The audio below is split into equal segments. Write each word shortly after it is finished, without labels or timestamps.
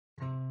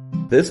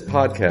This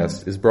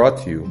podcast is brought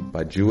to you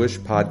by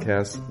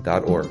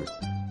JewishPodcasts.org.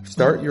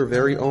 Start your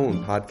very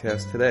own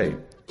podcast today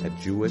at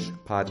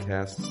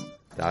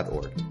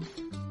JewishPodcasts.org.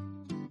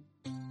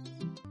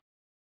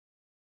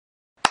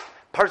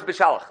 Parshat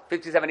B'Shalach,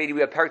 5780,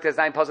 we have Parak Tez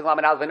 9, Pasuk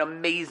Lamed Aleph, an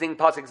amazing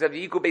Pasuk. It says,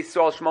 Yiku Beis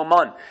Yisrael Shmo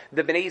Man.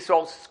 The Bnei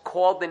Yisrael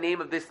called the name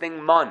of this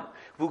thing Man.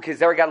 Vu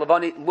Kezer Gad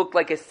Levan, it looked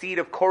like a seed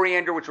of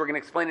coriander, which we're going to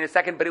explain in a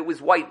second, but it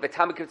was white,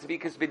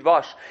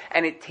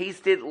 and it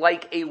tasted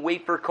like a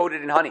wafer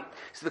coated in honey.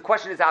 So the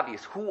question is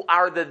obvious. Who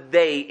are the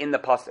they in the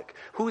Pasuk?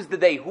 Who's the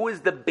they? Who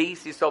is the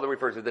Beis Yisrael that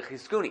refers to? The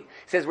Chizkuni. It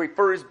says,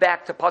 refers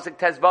back to Pasuk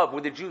Tez Vav,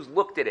 where the Jews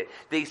looked at it.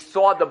 They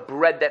saw the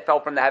bread that fell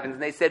from the heavens,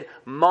 and they said,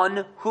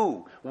 Man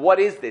hu. What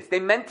is this?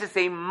 They meant to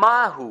say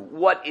Mahu,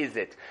 what is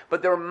it?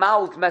 But their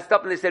mouths messed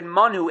up and they said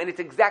Manhu, and it's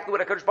exactly what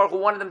HaKadosh Baruch Hu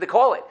wanted them to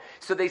call it.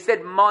 So they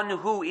said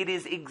Manhu, it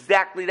is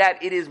exactly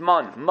that, it is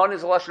Man. Man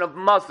is a lashon of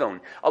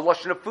mazon, a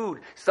lashon of food,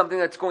 something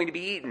that's going to be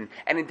eaten.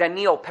 And in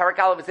Daniel, Parak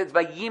Aleph, it says,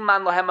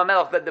 Vayiman Lahem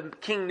HaMelech, that the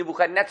king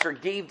Nebuchadnezzar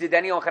gave to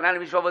Daniel and Hanan and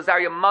Mishael and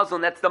Azariah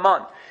mazon, that's the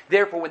Man.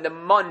 Therefore, when the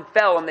Man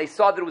fell and they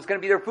saw that it was going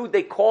to be their food,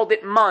 they called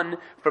it Man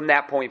from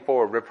that point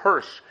forward. Rav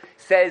Hirsch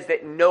says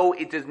that no,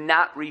 it does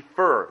not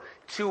refer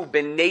to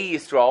Bnei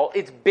Yisrael,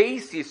 it's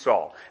Beis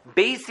Yisrael.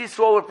 Beis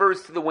Yisrael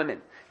refers to the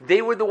women.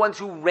 They were the ones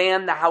who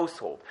ran the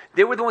household.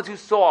 They were the ones who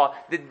saw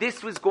that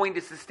this was going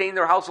to sustain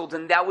their households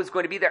and that was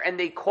going to be there. And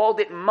they called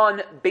it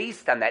Man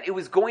based on that. It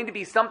was going to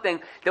be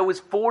something that was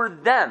for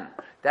them.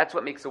 That's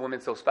what makes the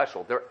women so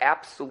special. Their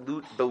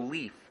absolute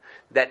belief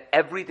that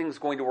everything's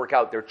going to work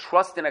out. Their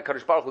trust in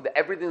HaKadosh Baruch Hu, that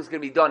everything's going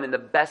to be done in the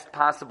best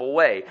possible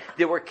way.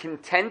 They were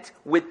content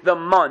with the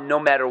man, no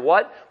matter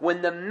what,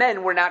 when the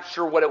men were not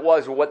sure what it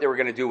was or what they were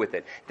going to do with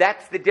it.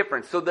 That's the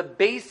difference. So the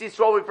Beis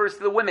Yisrael refers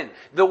to the women.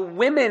 The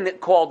women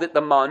called it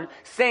the man,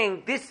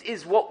 saying, this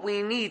is what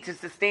we need to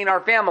sustain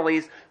our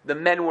families. The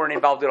men weren't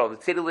involved at all. The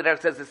Tzedek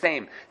L'derech says the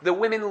same. The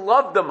women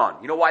loved the man.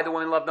 You know why the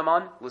women loved the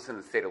man? Listen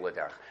to the Tzedek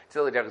L'derech.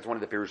 Tzedek L'derech is one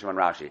of the Pirushim on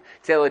Rashi.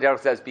 Tzedek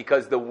L'derech says,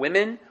 because the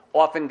women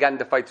often got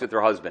into fights with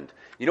their husband.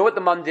 You know what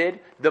the man did?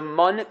 The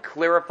man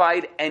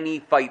clarified any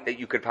fight that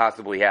you could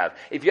possibly have.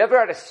 If you ever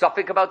had a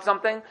suffix about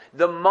something,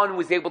 the man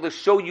was able to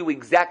show you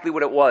exactly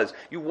what it was.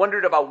 You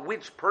wondered about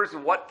which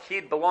person, what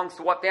kid belongs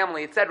to what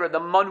family, etc. The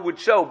man would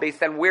show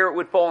based on where it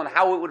would fall and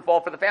how it would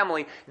fall for the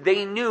family.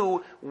 They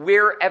knew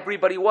where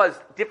everybody was.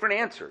 Different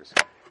answers.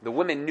 The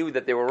women knew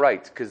that they were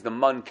right because the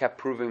man kept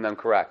proving them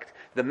correct.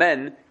 The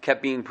men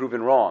kept being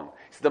proven wrong.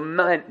 So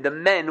the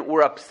men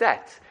were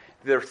upset.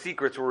 Their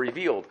secrets were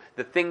revealed.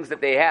 The things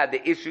that they had,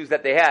 the issues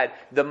that they had,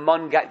 the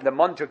man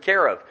took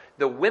care of.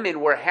 The women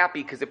were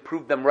happy because it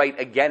proved them right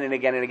again and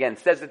again and again. It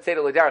says the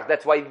Tzedek L'derech.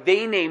 That's why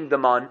they named the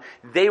man.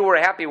 They were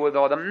happy with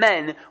all. The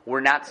men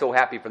were not so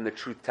happy from the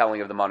truth-telling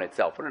of the man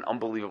itself. What an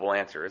unbelievable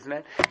answer, isn't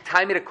it?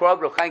 Taimid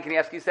Akrog, Rav Chaim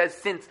Kanievsky says,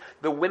 since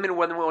the women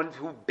were the ones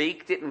who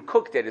baked it and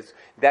cooked it, as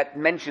that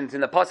mentions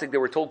in the Pasuk, they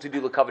were told to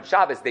do L'kavod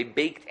Shabbos. They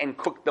baked and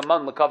cooked the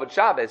man L'kavod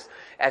Shabbos.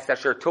 Es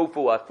asher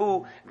tofu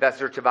afu,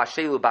 v'asher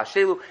tevashelu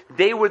bashelu.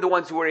 They were the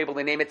ones who were able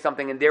to name it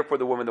something, and therefore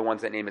the women were the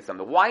ones that named it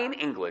something. Why in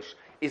English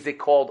is it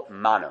called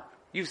manna?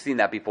 You've seen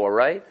that before,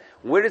 right?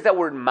 Where does that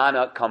word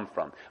manna come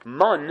from?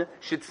 Man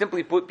should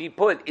simply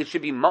it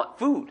should be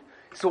food.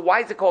 So why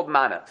is it called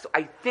manna? So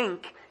I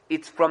think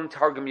it's from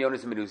Targum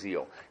Yonas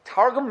Menuziel.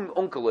 Targum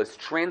Onkelos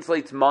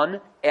translates man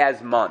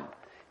as man.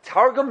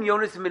 Targum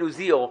Yonas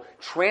Menuziel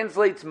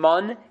translates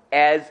man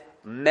as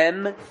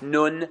mem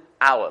nun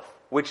aleph,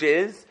 which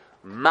is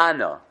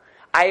manna.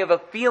 I have a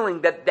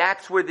feeling that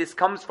that's where this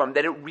comes from,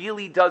 that it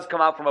really does come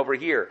out from over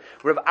here.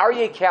 Rav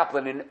Aryeh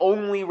Kaplan, and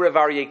only Rav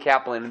Aryeh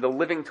Kaplan, in the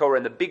Living Torah,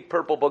 in the big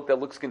purple book that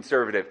looks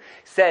conservative,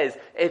 says,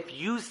 if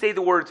you say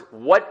the words,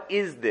 what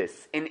is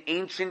this, in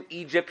ancient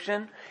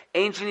Egyptian,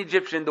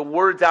 the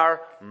words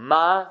are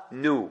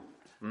manu,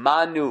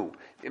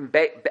 and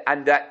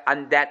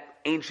that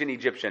ancient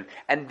Egyptian.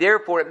 And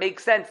therefore it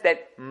makes sense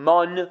that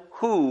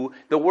manhu,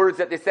 the words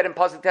that they said in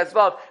Pasuk Tez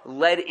Vav,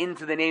 led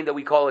into the name that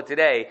we call it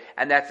today,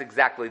 and that's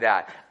exactly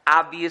that.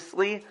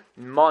 Obviously,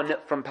 man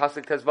from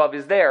Pasuk Tez Vav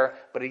is there,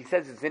 but he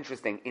says it's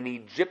interesting. In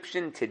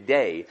Egyptian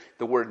today,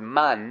 the word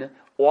man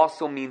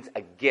also means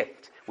a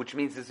gift, which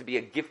means this would be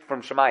a gift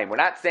from Shemayim. We're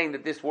not saying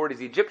that this word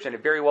is Egyptian.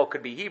 It very well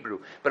could be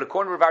Hebrew. But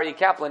according to Rav Aryeh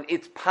Kaplan,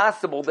 it's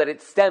possible that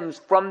it stems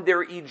from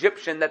their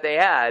Egyptian that they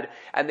had,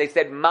 and they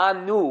said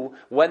manu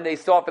when they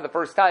saw it for the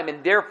first time,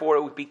 and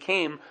therefore it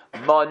became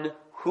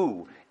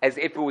manhu, as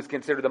if it was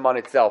considered the man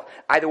itself.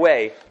 Either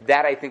way,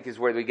 that I think is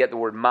where we get the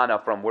word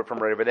manna from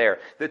right over there.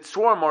 The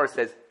Tzur Amar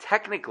says,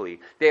 technically,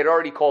 they had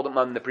already called it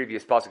man in the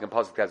previous Pasuk, in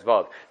Pasuk Tez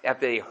Vav.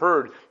 After they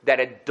heard that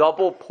a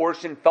double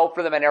portion fell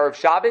for them on Erev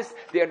Shabbos,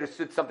 they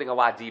understood something a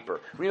lot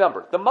deeper.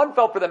 Remember, the man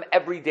fell for them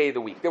every day of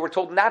the week. They were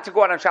told not to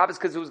go out on Shabbos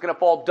because it was going to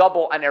fall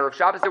double on Erev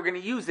Shabbos. They were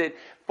going to use it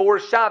for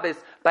Shabbos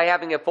by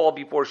having it fall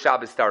before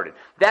Shabbos started.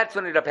 That's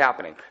what ended up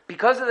happening.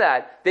 Because of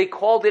that, they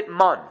called it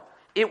man.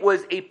 It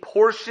was a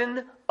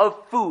portion of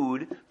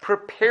food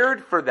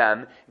prepared for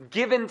them,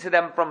 given to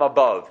them from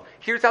above.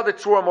 Here's how the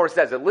Tzur Amor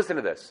says it. Listen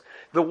to this.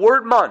 The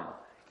word man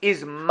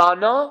is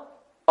mana,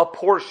 a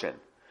portion.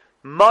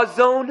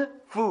 Mazon,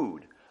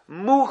 food.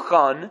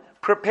 Muchan,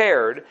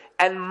 prepared.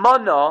 And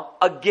mana,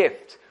 a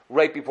gift.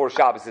 Right before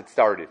Shabbos it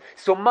started.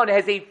 So mana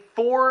has a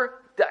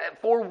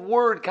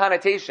four-word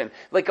connotation,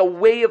 like a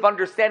way of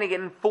understanding it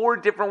in four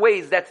different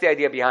ways. That's the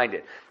idea behind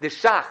it. The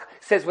Shach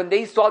says when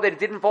they saw that it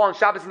didn't fall on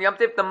Shabbos and Yom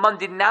Tif, the man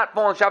did not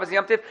fall on Shabbos and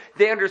Yom Tif,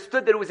 they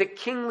understood that it was a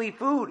kingly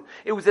food.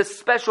 It was a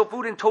special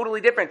food and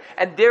totally different.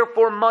 And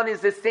therefore man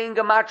is the same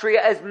gematria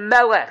as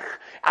Melech,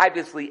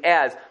 obviously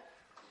as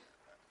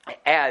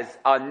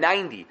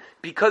 90,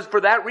 because for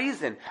that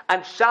reason,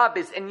 on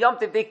Shabbos and Yom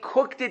Tov, they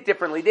cooked it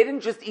differently. They didn't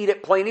just eat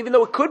it plain, even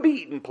though it could be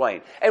eaten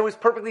plain. And it was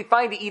perfectly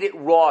fine to eat it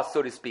raw,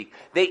 so to speak.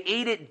 They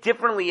ate it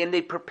differently, and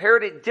they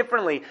prepared it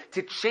differently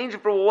to change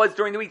it for what it was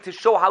during the week, to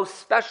show how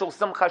special,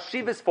 some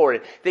chashivas for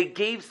it. They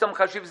gave some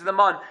chashivas to the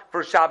man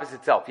for Shabbos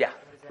itself. Yeah.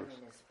 What does that mean?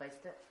 They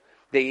spiced it?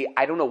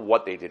 I don't know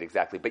what they did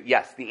exactly, but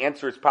yes, the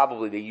answer is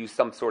probably they used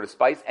some sort of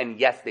spice, and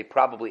yes, they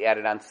probably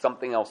added on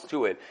something else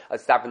to it,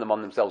 aside from the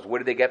man themselves. Where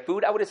did they get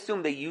food? I would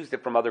assume they used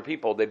it from other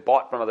people. They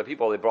bought from other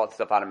people. They brought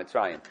stuff out of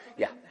Mitzrayim.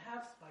 Yeah. They didn't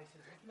have spices.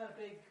 Wasn't that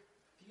a big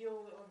deal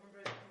over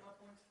there came up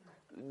once?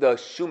 The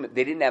shum,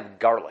 they didn't have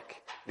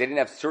garlic. They didn't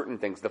have certain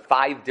things. The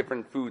 5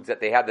 different foods that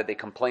they had that they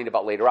complained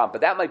about later on,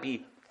 but that might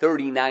be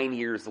 39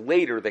 years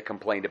later they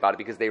complained about it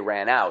because they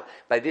ran out.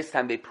 By this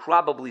time, they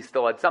probably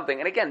still had something.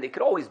 And again, they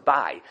could always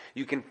buy.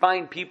 You can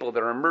find people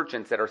that are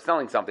merchants that are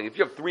selling something. If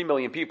you have 3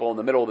 million people in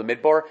the middle of the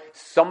midbar,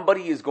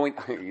 somebody is going,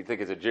 you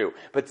think it's a Jew,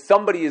 but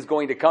somebody is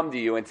going to come to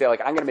you and say, like,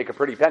 I'm going to make a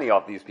pretty penny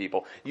off these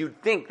people.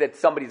 You'd think that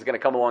somebody's going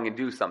to come along and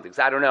do something.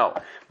 So I don't know.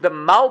 The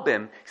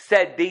Malbim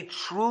said they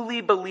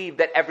truly believed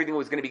that everything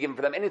was going to be given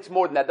for them. And it's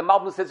more than that. The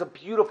Malbim says a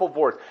beautiful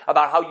verse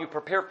about how you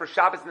prepare for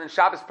Shabbos and then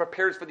Shabbos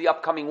prepares for the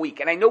upcoming week.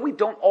 And I know we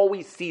don't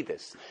always see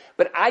this,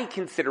 but I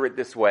consider it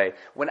this way.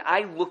 When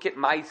I look at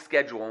my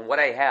schedule and what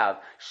I have,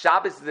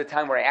 Shabbos is a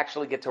time where I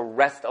actually get to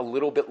rest a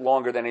little bit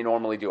longer than I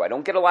normally do. I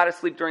don't get a lot of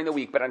sleep during the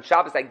week, but on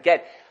Shabbos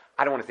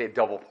I don't want to say a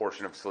double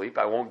portion of sleep.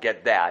 I won't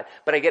get that.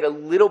 But I get a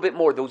little bit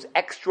more. Those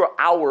extra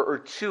hour or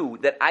two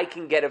that I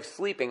can get of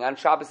sleeping on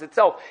Shabbos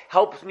itself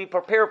helps me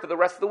prepare for the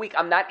rest of the week.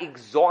 I'm not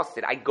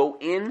exhausted. I go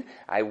in.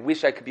 I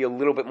wish I could be a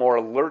little bit more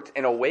alert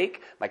and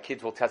awake. My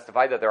kids will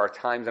testify that there are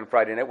times on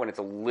Friday night when it's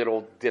a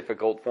little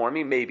difficult for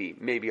me.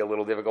 Maybe a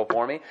little difficult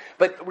for me.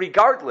 But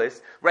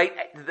regardless, right,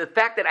 the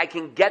fact that I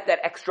can get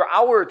that extra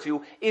hour or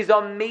two is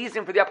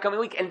amazing for the upcoming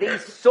week. And they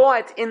saw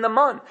it in the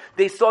month.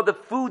 They saw the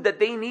food that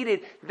they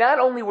needed. Not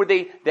only were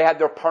they had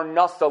their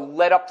parnasa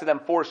led up to them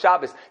for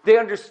Shabbos. They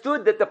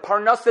understood that the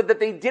parnasa that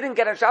they didn't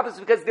get on Shabbos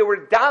because they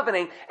were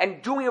davening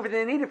and doing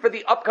everything they needed for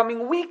the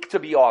upcoming week to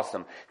be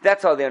awesome.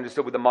 That's how they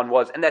understood what the man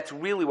was, and that's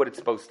really what it's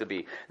supposed to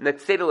be. And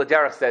that Seder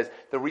L'Derech says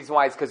the reason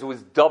why is because it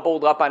was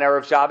doubled up on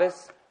Erev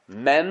Shabbos.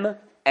 Mem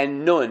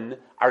and Nun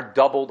are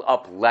doubled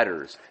up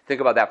letters.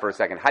 Think about that for a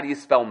second. How do you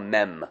spell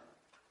Mem?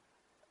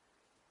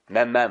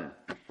 Mem,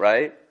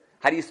 right?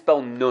 How do you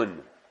spell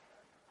Nun?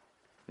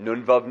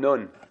 Nun Vav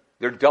Nun.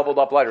 They're doubled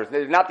up letters.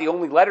 They're not the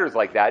only letters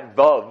like that.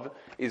 Vav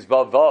is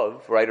Vav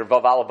Vav, right? Or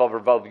Vav Aleph Vav or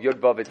Vav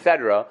Yud Vav,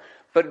 etc.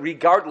 But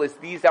regardless,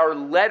 these are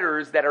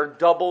letters that are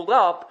doubled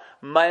up.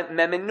 Mem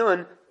and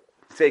Nun,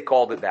 they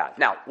called it that.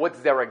 Now, what's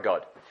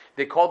Zeragud?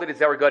 They called it a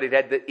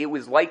Zeragud. It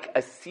was like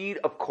a seed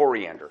of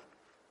coriander.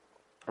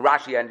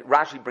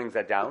 Rashi brings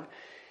that down.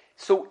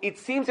 So it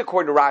seems,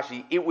 according to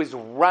Rashi, it was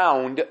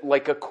round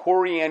like a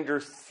coriander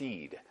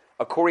seed.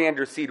 A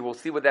coriander seed, we'll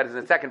see what that is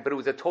in a second, but it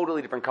was a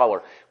totally different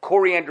color.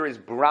 Coriander is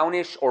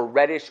brownish or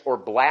reddish or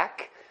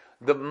black.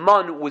 The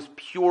mun was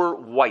pure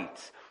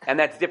white. And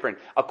that's different.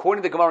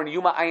 According to the Gemara in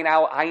Yuma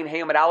Ayin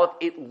Hey Amud Aleph,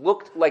 it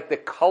looked like the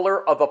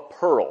color of a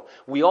pearl.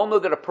 We all know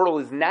that a pearl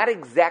is not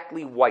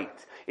exactly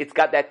white. It's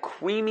got that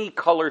creamy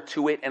color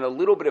to it and a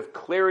little bit of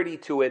clarity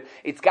to it.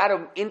 It's got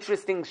an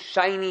interesting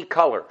shiny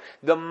color.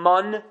 The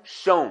mun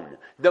shone.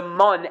 The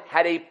mun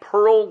had a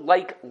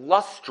pearl-like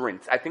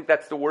lustrance, I think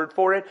that's the word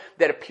for it,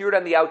 that appeared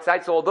on the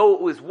outside. So although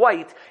it was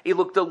white, it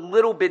looked a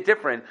little bit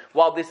different,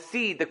 while the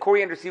seed, the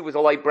coriander seed, was a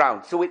light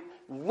brown. So it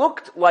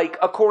looked like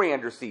a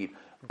coriander seed,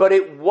 but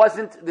it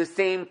wasn't the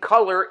same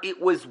color.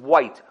 It was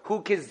white.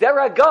 Hu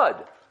kizera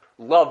gad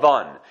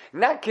lavan.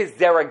 Not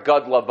kizera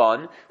gad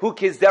lavan. Hu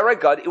kizera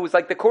gad. It was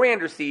like the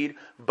coriander seed,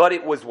 but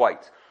it was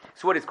white.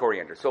 So what is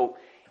coriander? So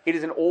it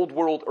is an old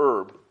world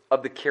herb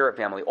of the carrot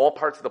family. All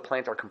parts of the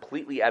plant are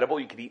completely edible.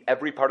 You can eat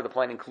every part of the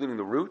plant, including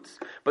the roots.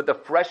 But the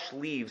fresh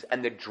leaves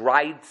and the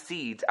dried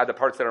seeds are the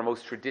parts that are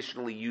most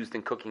traditionally used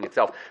in cooking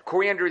itself.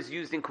 Coriander is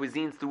used in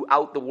cuisines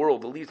throughout the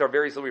world. The leaves are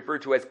variously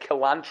referred to as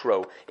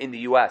cilantro in the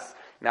U.S.,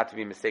 not to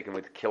be mistaken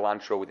with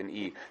cilantro with an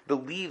E. The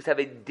leaves have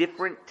a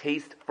different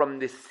taste from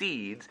the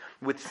seeds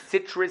with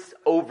citrus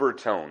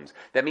overtones.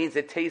 That means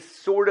it tastes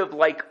sort of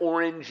like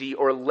orangey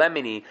or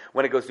lemony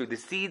when it goes through. The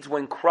seeds,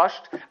 when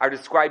crushed, are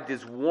described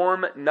as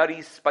warm,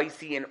 nutty,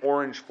 spicy, and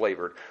orange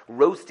flavored.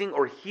 Roasting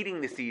or heating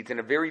the seeds in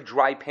a very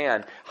dry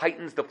pan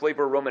heightens the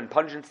flavor, aroma, and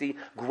pungency.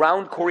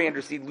 Ground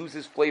coriander seed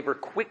loses flavor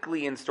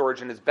quickly in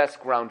storage and is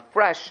best ground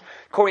fresh.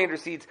 Coriander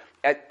seeds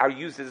are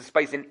used as a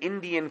spice in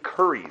Indian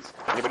curries.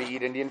 Anybody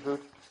eat Indian food?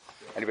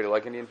 Anybody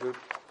like Indian food?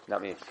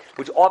 not me,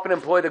 which often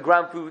employ the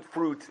ground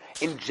fruits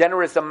in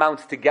generous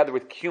amounts together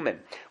with cumin.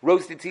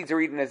 Roasted seeds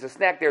are eaten as a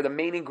snack. They're the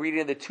main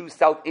ingredient of the two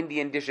South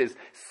Indian dishes,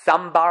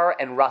 sambar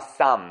and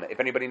rasam. If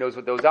anybody knows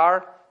what those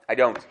are, I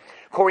don't.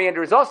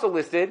 Coriander is also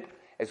listed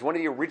as one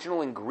of the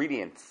original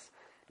ingredients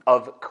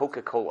of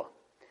Coca-Cola.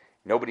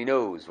 Nobody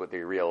knows what the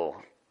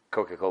real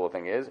Coca-Cola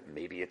thing is.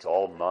 Maybe it's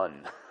all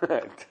mun.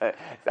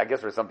 I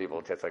guess for some people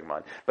it tastes like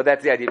mun. But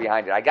that's the idea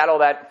behind it. I got all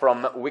that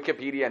from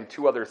Wikipedia and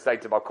 2 other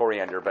sites about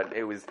coriander, but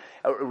it was,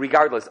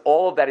 regardless,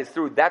 all of that is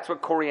true. That's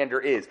what coriander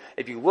is.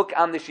 If you look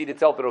on the sheet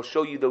itself, it'll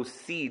show you those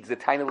seeds, the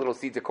tiny little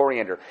seeds of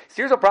coriander. So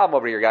here's a problem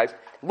over here, guys.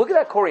 Look at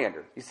that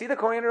coriander. You see the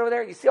coriander over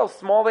there? You see how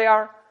small they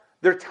are?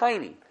 They're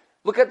tiny.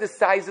 Look at the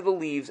size of the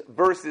leaves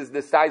versus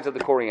the size of the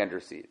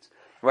coriander seeds.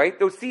 Right?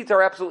 Those seeds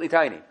are absolutely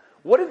tiny.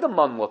 What did the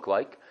mun look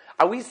like?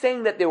 Are we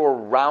saying that they were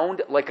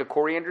round like a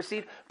coriander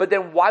seed? But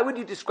then why would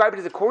you describe it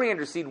as a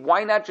coriander seed?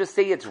 Why not just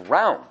say it's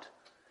round?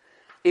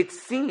 It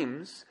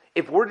seems,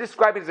 if we're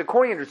describing it as a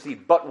coriander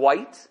seed, but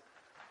white,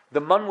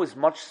 the mun was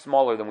much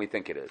smaller than we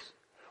think it is.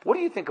 What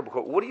do you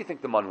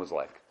think the mun was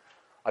like?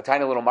 A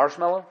tiny little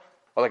marshmallow?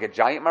 Or like a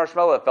giant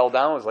marshmallow that fell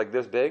down and was like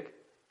this big?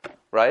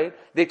 Right?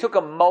 They took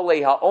a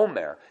mole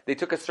ha'omer. They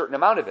took a certain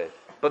amount of it.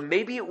 But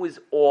maybe it was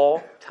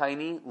all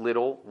tiny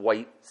little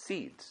white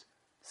seeds.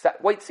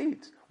 White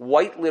seeds.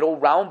 White little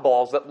round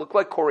balls that look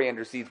like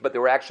coriander seeds, but they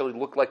were actually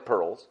look like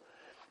pearls.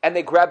 And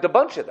they grabbed a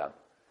bunch of them,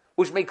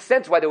 which makes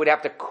sense why they would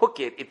have to cook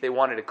it if they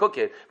wanted to cook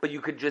it, but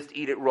you could just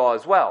eat it raw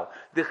as well.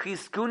 The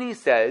Chizkuni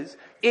says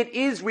it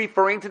is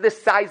referring to the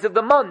size of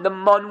the mun. The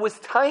mun was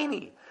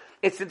tiny.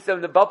 It's in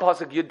the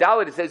Pasuk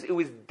Yudalit, it says it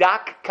was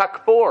dak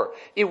kakfor.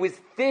 It was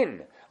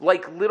thin,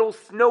 like little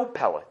snow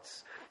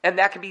pellets. And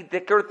that can be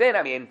thick or thin.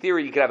 I mean, in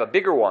theory, you could have a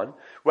bigger one,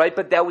 right?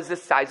 But that was the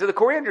size of the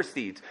coriander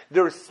seeds.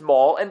 They're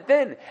small and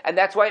thin. And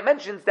that's why it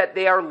mentions that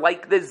they are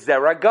like the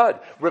zera gud.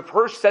 Rav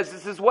Hirsch says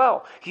this as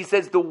well. He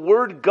says the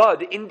word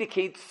gud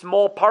indicates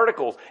small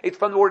particles. It's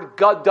from the word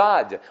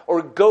gadad,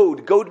 or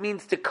god. God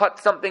means to cut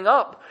something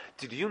up.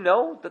 Did you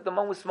know that the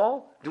mun was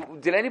small?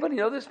 Did anybody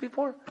know this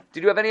before?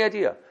 Did you have any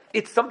idea?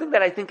 It's something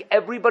that I think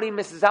everybody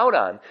misses out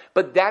on,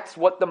 but that's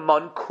what the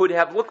mun could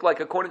have looked like,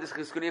 according to this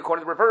Chizkuni,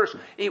 according to the Rav Hirsch.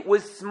 It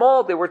was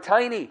small, they were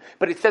tiny,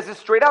 but it says it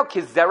straight out,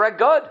 kizera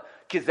gud.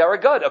 Kizera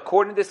gud.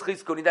 According to this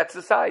Chizkuni, that's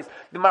the size.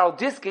 The Maral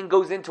Diskin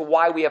goes into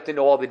why we have to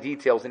know all the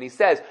details, and he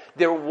says,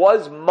 there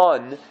was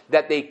mun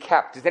that they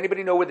kept. Does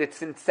anybody know where the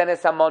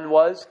Tzinsenes HaMun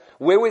was?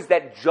 Where was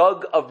that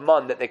jug of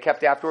mun that they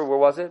kept afterward? Where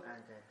was it?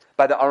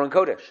 By the Aron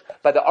Kodesh.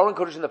 By the Aron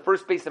Kodesh in the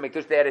first base of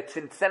Mikdash, they had a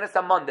Tzinsenes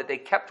HaMun that they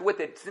kept with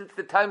it since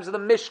the times of the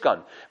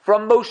Mishkan,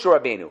 from Moshe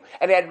Rabbeinu.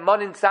 And it had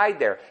mun inside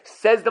there.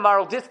 Says the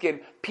Maral Diskin,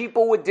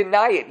 people would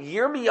deny it.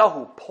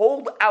 Yirmiyahu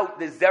pulled out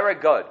the Zera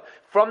Gud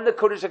from the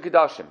Kodesh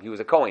HaKadoshim, he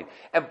was a Kohen,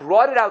 and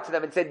brought it out to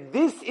them and said,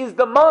 this is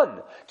the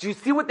mun. Do you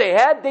see what they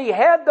had? They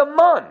had the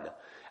mun.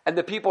 And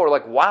the people were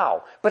like,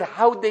 wow, but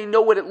how would they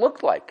know what it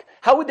looked like?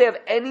 How would they have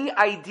any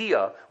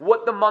idea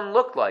what the mun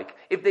looked like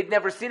if they'd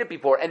never seen it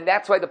before? And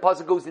that's why the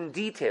puzzle goes in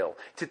detail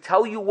to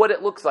tell you what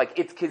it looks like.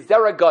 It's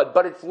kizera gud,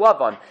 but it's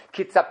lavan,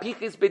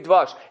 kitzapichis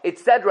bidvash,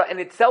 etc.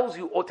 And it tells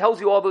you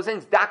all those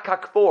things,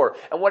 dakakfor,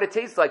 and what it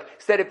tastes like.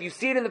 Said if you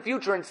see it in the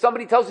future and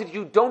somebody tells it to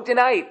you, don't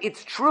deny it.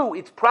 It's true.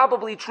 It's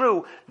probably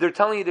true. They're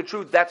telling you the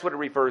truth. That's what it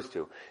refers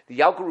to. The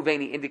Yalkut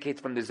Ruveni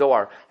indicates from the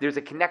Zohar, there's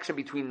a connection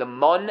between the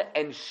mun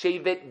and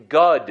shevet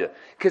gud.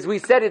 Because we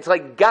said it's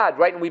like God,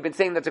 right? And we've been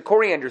saying that's a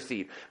coriander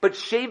seed. But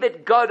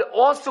shevet gud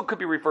also could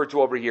be referred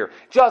to over here.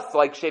 Just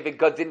like shevet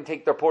gud didn't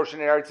take their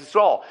portion in Eretz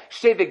Yisrael.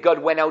 Shevet gud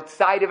went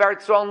outside of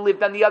Eretz Yisrael and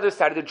lived on the other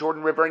side of the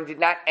Jordan River and did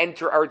not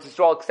enter Eretz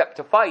Yisrael except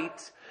to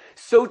fight.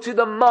 So to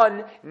the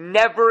mun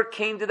never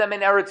came to them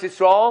in Eretz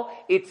Yisrael.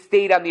 It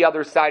stayed on the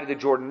other side of the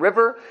Jordan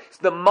River. So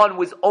the mun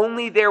was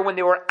only there when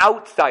they were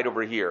outside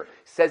over here.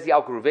 Says the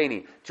Yalkut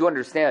Ruveni, do you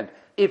understand?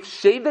 If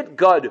shevet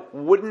gud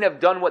wouldn't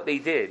have done what they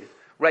did,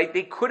 right,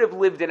 they could have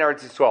lived in Eretz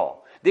Yisrael.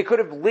 They could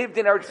have lived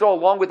in Eretz Yisrael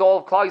along with all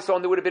of Klal Yisrael,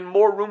 and there would have been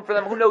more room for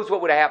them. Who knows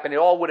what would have happened? It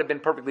all would have been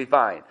perfectly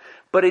fine.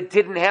 But it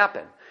didn't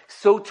happen.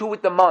 So too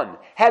with the mun.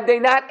 Had they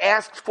not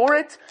asked for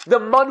it, the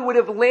mun would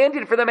have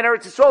landed for them in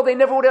Eretz Yisrael. They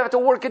never would have to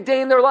work a day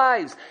in their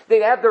lives.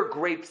 They'd have their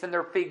grapes and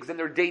their figs and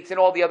their dates and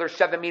all the other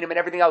shevaminim and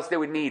everything else they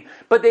would need.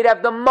 But they'd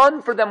have the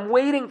mun for them,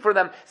 waiting for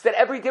them. So that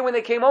every day when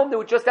they came home, they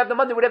would just have the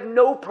mun. They would have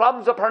no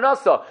problems of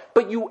parnasa.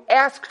 But you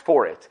asked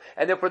for it.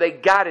 And therefore they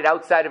got it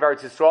outside of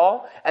Eretz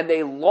Yisrael, and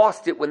they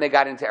lost it when they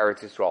got into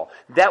Eretz Yisrael.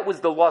 That was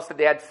the loss that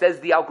they had, says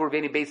the Yalkut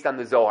Ruveni based on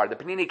the Zohar. The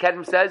Panini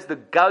Kedem says the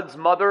God's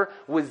mother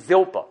was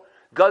Zilpah.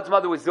 God's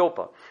mother was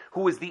Zilpah,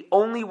 who was the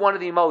only one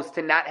of the most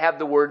to not have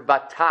the word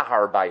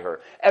Vatahar by her.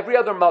 Every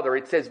other mother,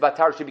 it says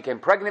Vatar, she became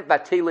pregnant,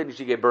 Vateled,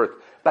 she gave birth.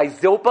 By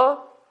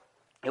Zilpah,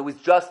 it was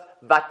just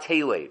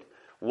Vateled.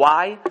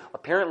 Why?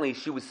 Apparently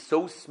she was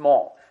so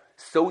small,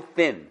 so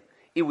thin,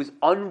 it was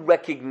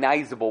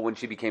unrecognizable when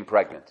she became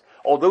pregnant.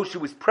 Although she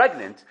was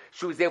pregnant,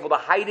 she was able to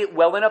hide it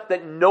well enough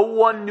that no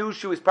one knew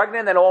she was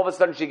pregnant, and then all of a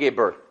sudden she gave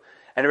birth.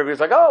 And everybody was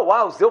like, oh,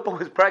 wow, Zilpah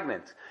was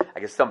pregnant. I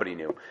guess somebody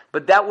knew.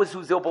 But that was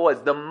who Zilpa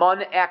was. The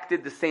mun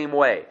acted the same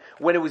way.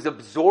 When it was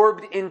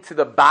absorbed into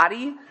the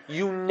body,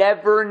 you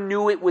never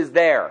knew it was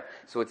there.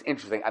 So it's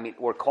interesting. I mean,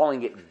 we're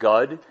calling it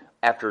Gud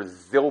after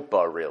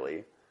Zilpa,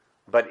 really.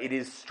 But it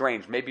is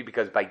strange. Maybe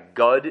because by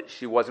Gud,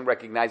 she wasn't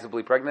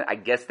recognizably pregnant. I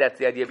guess that's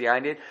the idea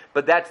behind it.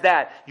 But that's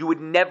that. You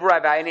would never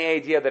have any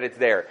idea that it's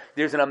there.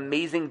 There's an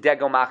amazing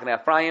Degel Machane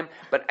Ephraim,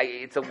 but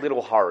it's a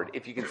little hard.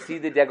 If you can see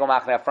the Degel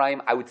Machane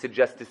Ephraim, I would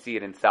suggest to see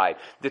it inside.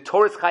 The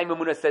Torah's Chaim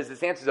Emunah says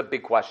this answers a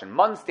big question.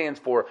 Mun stands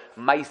for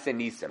Ma'aseh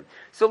Nisim.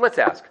 So let's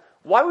ask,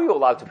 why were you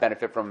allowed to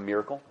benefit from a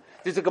miracle?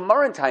 There's a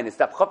Gemara in Taanis,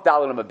 Daf Chaf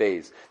Daled Amud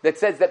Beis, that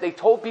says that they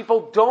told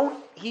people,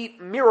 don't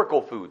eat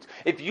miracle foods.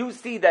 If you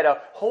see that a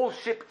whole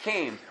ship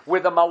came where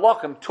the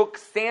Malachim took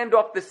sand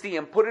off the sea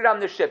and put it on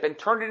the ship and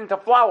turned it into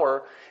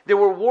flour, they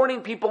were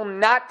warning people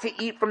not to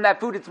eat from that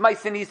food. It's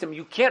Ma'aseh Nisim.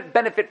 You can't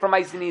benefit from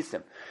Ma'aseh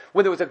Nisim.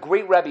 When there was a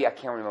great Rebbe, I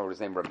can't remember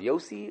his name, Rabbi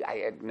Yossi?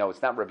 No,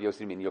 it's not Rabbi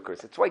Yossi Min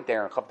Yukris. It's right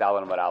there in Chaf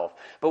Daled Amud Aleph.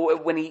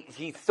 But when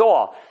he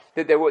saw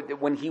that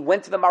when he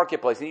went to the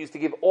marketplace and he used to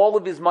give all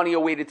of his money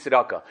away to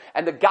tzedakah,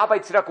 and the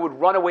Gabbai tzedakah would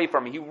run away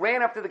from him. He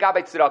ran after the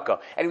Gabbai tzedakah,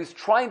 and he was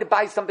trying to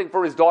buy something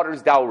for his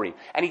daughter's dowry,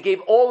 and he gave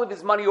all of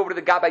his money over to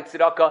the Gabbai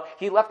tzedakah.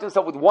 He left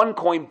himself with one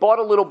coin, bought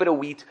a little bit of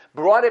wheat,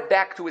 brought it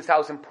back to his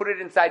house, and put it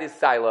inside his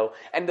silo,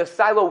 and the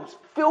silo was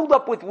filled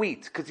up with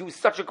wheat, because he was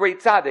such a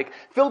great tzaddik,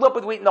 filled up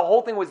with wheat, and the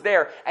whole thing was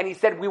there, and he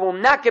said, we will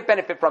not get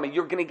benefit from it.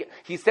 You're going to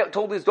get,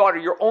 told his daughter,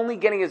 you're only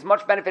getting as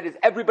much benefit as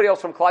everybody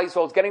else from Klal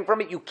Yisrael is getting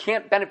from it. You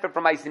can't benefit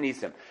from Ma'aseh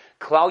Nisim.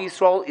 Klal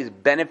Yisrael is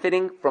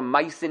benefiting from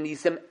Ma'aseh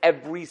Nisim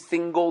every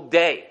single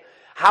day.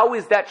 How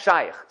is that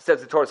shaykh,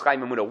 says the Torah's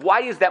Chaim Emunah?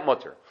 Why is that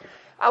mutter?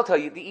 I'll tell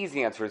you, the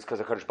easy answer is because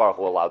HaKadosh Baruch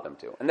Hu allowed them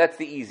to. And that's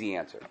the easy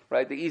answer,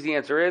 right? The easy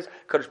answer is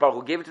HaKadosh Baruch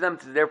Hu gave it to them,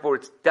 so therefore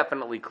it's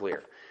definitely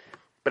clear.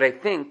 But I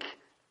think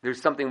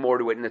there's something more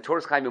to it, and the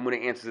Torah's Chaim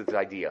Emunah answers this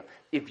idea.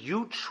 If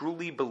you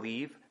truly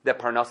believe that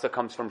Parnasa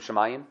comes from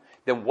Shemayim,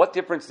 then what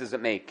difference does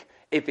it make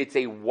if it's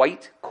a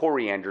white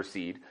coriander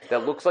seed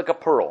that looks like a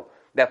pearl,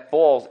 that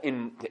falls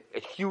in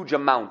huge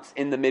amounts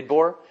in the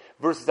midbar,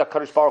 versus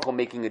HaKadosh Baruch Hu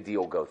making a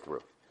deal go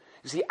through?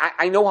 You see,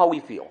 I know how we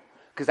feel.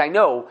 Because I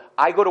know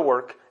I go to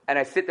work, and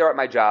I sit there at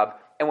my job,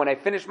 and when I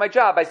finish my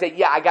job, I say,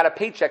 yeah, I got a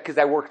paycheck because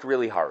I worked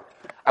really hard.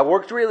 I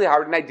worked really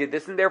hard, and I did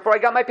this, and therefore I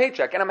got my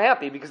paycheck, and I'm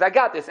happy because I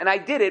got this, and I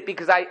did it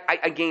because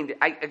I gained it.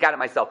 I got it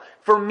myself.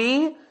 For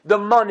me, the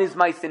mun is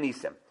Ma'aseh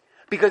Nisim.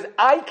 Because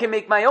I can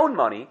make my own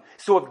money,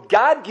 so if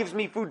God gives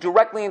me food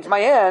directly into my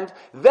hand,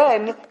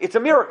 then it's a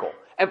miracle.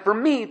 And for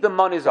me, the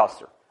mun is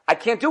usher. I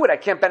can't do it. I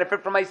can't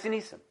benefit from Ma'aseh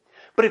Nisim.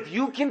 But if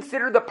you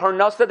consider the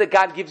parnasa that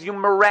God gives you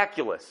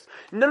miraculous,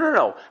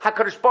 no.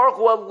 HaKadosh Baruch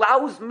Hu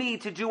allows me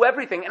to do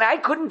everything, and I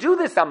couldn't do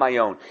this on my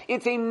own.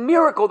 It's a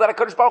miracle that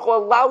HaKadosh Baruch Hu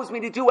allows me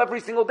to do every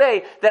single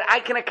day, that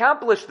I can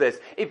accomplish this.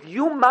 If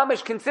you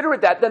mamish consider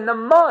it that, then the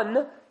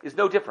mun is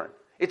no different.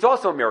 It's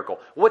also a miracle.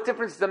 What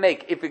difference does it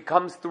make if it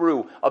comes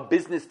through a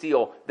business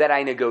deal that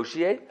I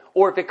negotiate,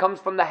 or if it comes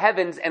from the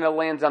heavens and it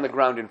lands on the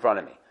ground in front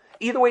of me?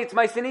 Either way, it's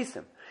Ma'aseh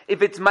Nisim.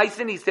 If it's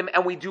Ma'aseh Nisim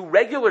and we do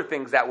regular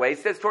things that way,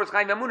 says Torah's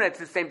Chaim Emunah, it's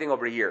the same thing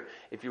over here.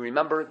 If you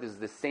remember, this is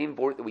the same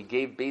board that we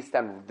gave based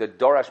on the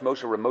Darash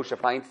Moshe, Rav Moshe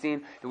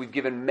Feinstein, that we've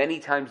given many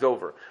times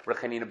over.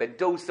 Rechanina ben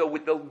Dosa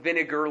with the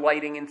vinegar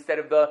lighting instead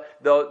of the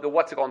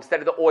what's it called, instead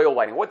of the oil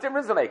lighting. What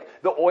difference does it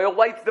make? The oil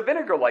lights, the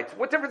vinegar lights.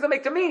 What difference does it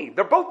make to me?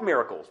 They're both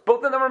miracles.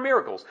 Both of them are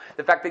miracles.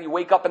 The fact that you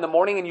wake up in the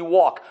morning and you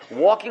walk.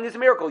 Walking is a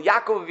miracle.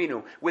 Yaakov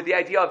Avinu, with the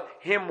idea of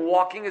him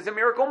walking is a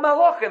miracle.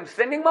 Malachim,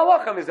 sending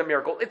Malachim is a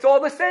miracle. It's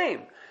all the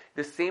same.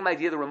 The same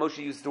idea that Rav Moshe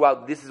used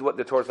throughout, this is what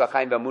the Torah's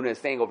Chaim Emunah is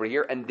saying over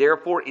here, and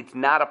therefore it's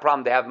not a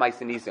problem to have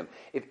Ma'aseh Nisim.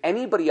 If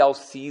anybody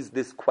else sees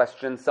this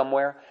question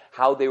somewhere,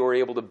 how they were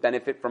able to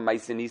benefit from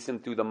Ma'aseh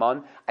Nisim through the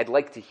mun, I'd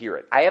like to hear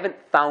it. I haven't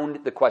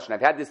found the question. I've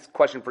had this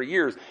question for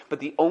years, but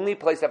the only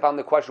place I found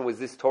the question was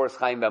this Torah's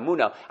Chaim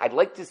Emunah. I'd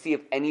like to see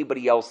if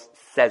anybody else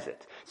says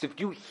it. So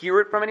if you hear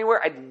it from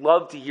anywhere, I'd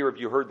love to hear if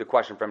you heard the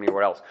question from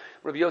anywhere else.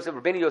 Rabbi Yosef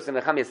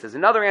Nechemiah says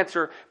another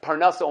answer,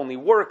 Parnasa only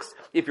works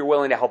if you're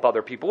willing to help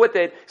other people with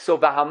it. So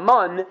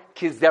Vahaman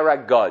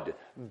Kizera Gud.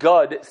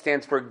 Gud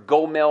stands for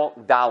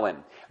Gomel Dalim.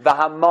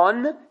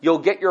 Vahaman, you'll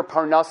get your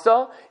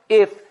Parnasa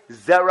if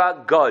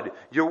Zera Gud.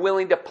 You're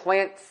willing to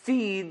plant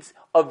seeds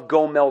of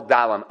Gomel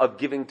Dalim, of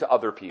giving to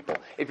other people.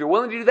 If you're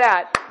willing to do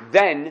that,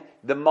 then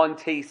the mun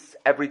tastes,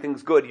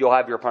 everything's good, you'll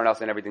have your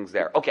Parnasa and everything's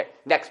there. Okay,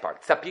 next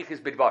part. Sapichis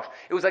bidvash.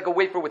 It was like a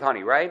wafer with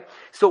honey, right?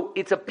 So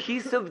it's a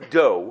piece of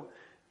dough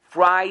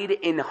fried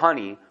in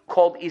honey,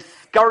 called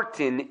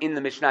iskartin in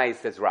the Mishnayos,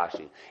 says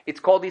Rashi. It's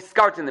called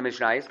iskartin in the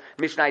Mishnayos.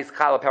 Mishnayos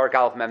Chala Parak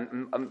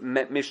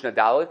Aleph Mishnah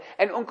Daled,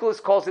 and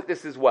Onkelos calls it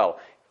this as well.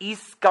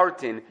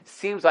 Iskartin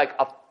seems like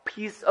a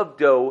piece of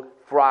dough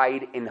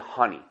fried in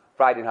honey.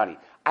 Fried in honey.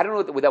 I don't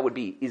know what that would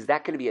be. Is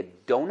that going to be a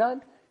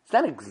donut? It's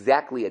not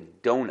exactly a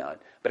donut,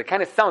 but it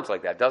kind of sounds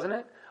like that, doesn't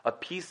it? A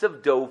piece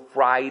of dough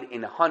fried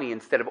in honey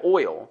instead of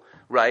oil,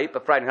 right?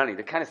 But fried in honey.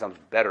 That kind of sounds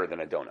better than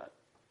a donut.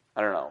 I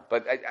don't know,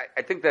 but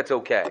I think that's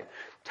okay.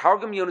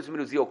 Targum Yonas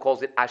Menuzio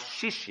calls it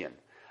ashishyan.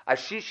 A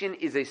shishin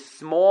is a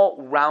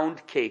small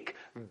round cake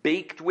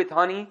baked with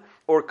honey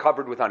or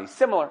covered with honey.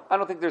 Similar. I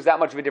don't think there's that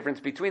much of a difference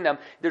between them.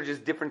 They're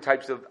just different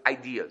types of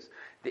ideas.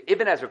 The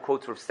Ibn Ezra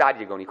quotes Rav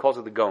Sadia Gaon. He calls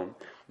it the Gaon.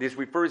 This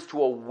refers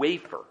to a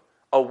wafer,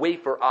 a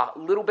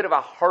little bit of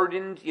a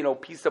hardened,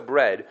 piece of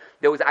bread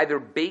that was either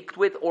baked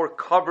with or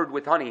covered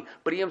with honey,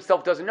 but he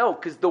himself doesn't know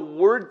because the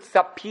word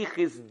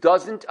sapichis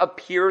doesn't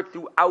appear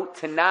throughout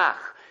Tanakh,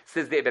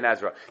 says the Ibn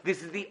Ezra.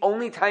 This is the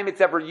only time it's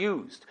ever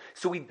used.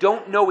 So we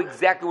don't know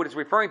exactly what it's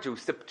referring to.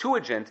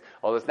 Septuagint,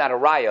 although it's not a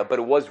raya, but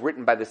it was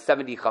written by the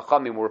 70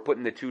 Chachamim, were put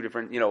in the two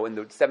different, in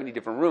the 70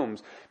 different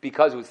rooms,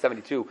 because it was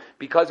 72,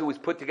 because it was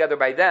put together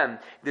by them,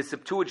 the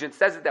Septuagint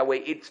says it that way.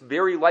 It's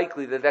very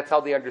likely that that's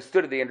how they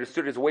understood it. They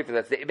understood it as a way for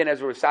that. That's the Ibn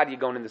Ezra Rav Sadia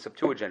Gaon in the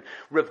Septuagint.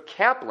 Rav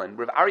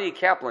Aryeh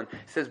Kaplan,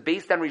 says,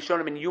 based on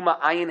Rishonim and Yuma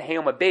Ayin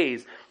Hayoma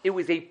Beis, it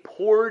was a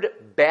poured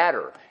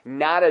batter,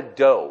 not a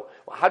dough.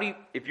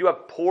 If you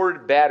have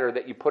poured batter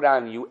that you put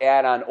on, you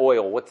add on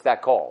oil, what's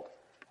that called?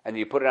 And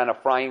you put it on a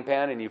frying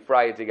pan and you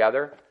fry it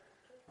together?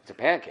 It's a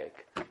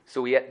pancake.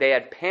 So they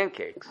had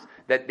pancakes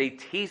that they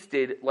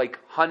tasted like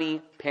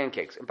honey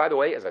pancakes. And by the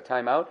way, as a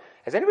timeout,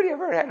 has anybody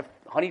ever had a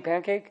honey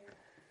pancake?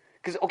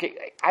 Because,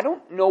 I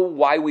don't know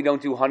why we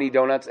don't do honey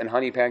donuts and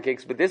honey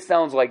pancakes, but this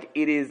sounds like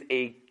it is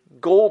a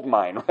gold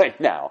mine right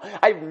now.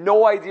 I have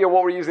no idea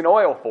what we're using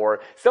oil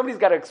for. Somebody's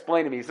got to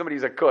explain to me, somebody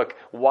who's a cook,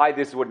 why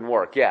this wouldn't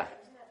work. Yeah.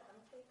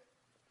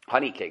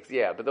 Honey cakes,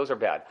 yeah, but those are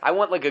bad. I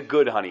want like a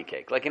good honey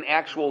cake, like an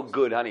actual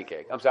good honey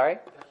cake. I'm sorry?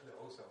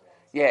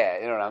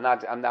 Yeah,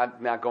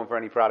 I'm not going for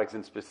any products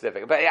in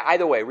specific. But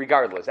either way,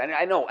 regardless, and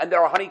I know, and there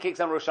are honey cakes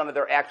on Rosh Hashanah that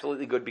are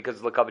absolutely good because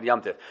of the Kavod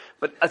Yom Tov.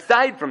 But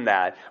aside from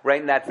that,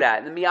 right, and that's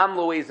that. And the Miyam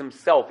Loez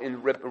himself,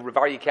 in Rav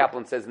Aryeh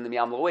Kaplan says in the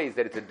Miyam Loez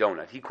that it's a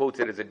donut. He quotes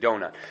it as a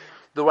donut.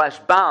 The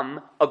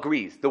Rashbam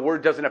agrees. The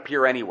word doesn't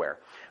appear anywhere.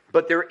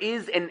 But there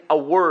is a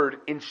word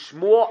in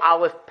Shmuel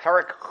Aleph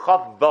Perek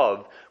Chav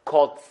Vav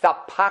called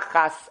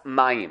Sapachas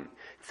Mayim.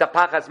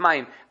 Sapachas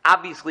Mayim,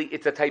 obviously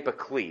it's a type of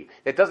kli.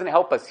 That doesn't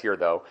help us here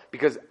though,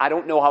 because I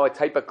don't know how a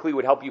type of kli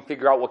would help you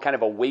figure out what kind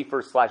of a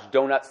wafer /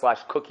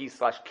 donut / cookie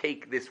 /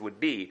 cake this would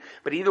be.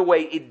 But either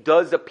way, it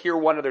does appear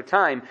one other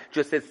time,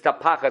 just as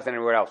Sapachas and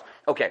anywhere else.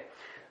 Okay,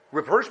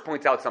 Rav Hirsch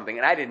points out something,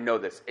 and I didn't know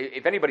this.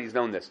 If anybody's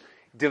known this,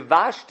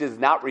 Devash does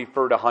not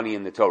refer to honey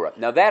in the Torah.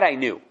 Now that I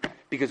knew,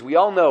 because we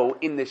all know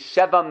in the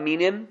Sheva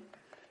Minim,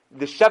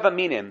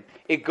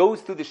 it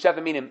goes through the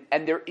Sheva Minim,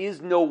 and there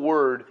is no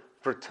word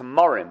for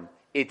tamarim.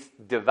 It's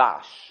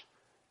devash.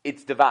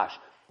 It's devash.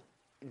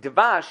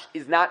 Devash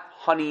is not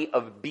honey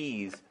of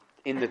bees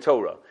in the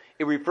Torah.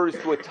 It refers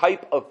to a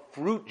type of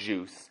fruit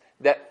juice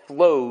that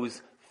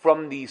flows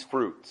from these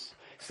fruits.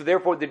 So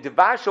therefore, the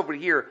devash over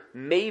here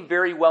may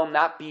very well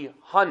not be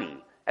honey,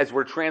 as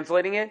we're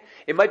translating it.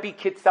 It might be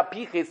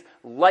kitzapichis,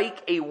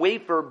 like a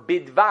wafer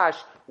bidvash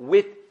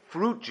with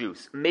fruit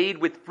juice, made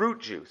with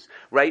fruit juice,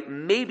 right?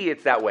 Maybe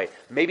it's that way.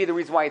 Maybe the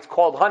reason why it's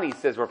called honey,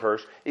 says Rav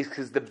Hirsch, is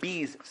because the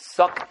bees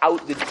suck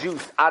out the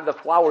juice out of the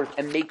flowers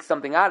and make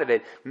something out of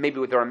it, maybe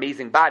with their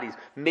amazing bodies.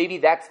 Maybe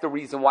that's the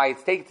reason why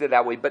it's taken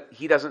that way, but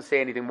he doesn't say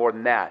anything more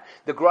than that.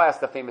 The Gra asked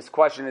the famous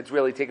question, it's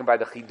really taken by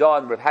the Chidah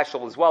and Rav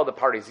Heschel as well, the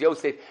Pardes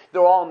Yosef.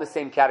 They're all in the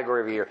same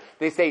category over here.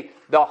 They say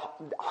the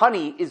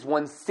honey is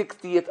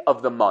 1/60th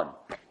of the mun.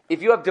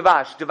 If you have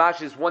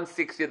devash is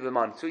 1/60th of the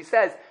mun. So he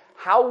says,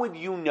 how would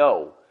you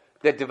know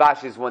that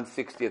devash is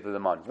 1/60th of the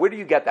mun? Where do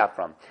you get that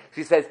from? So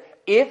he says,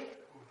 if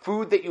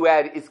food that you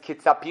add is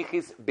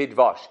kitzapichis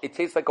bidvash, it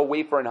tastes like a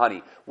wafer and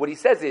honey. What he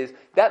says is,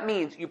 that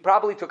means you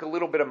probably took a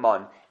little bit of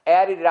mun,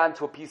 added it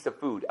onto a piece of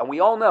food. And we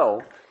all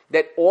know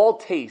that all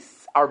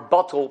tastes are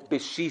batul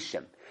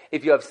b'shishim.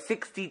 If you have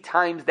 60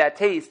 times that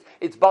taste,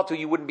 it's batul,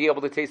 you wouldn't be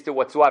able to taste it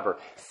whatsoever.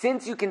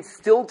 Since you can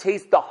still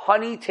taste the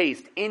honey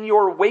taste in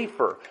your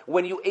wafer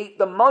when you ate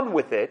the mun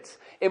with it,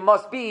 it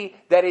must be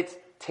that it's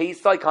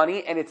tastes like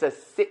honey, and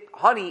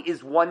honey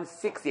is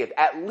 1/60th,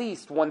 at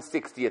least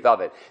 1/60th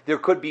of it. There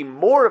could be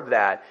more of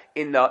that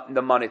in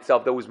the mun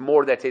itself. There was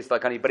more that tastes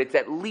like honey, but it's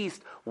at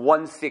least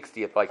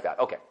 1/60th like that.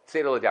 Okay,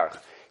 Seder L'Darach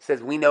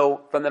says, we know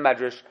from the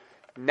Medrash,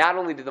 not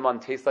only did the mun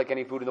taste like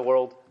any food in the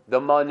world,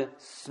 the mun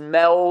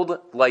smelled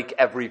like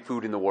every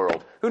food in the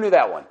world. Who knew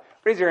that one?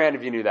 Raise your hand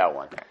if you knew that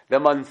one. The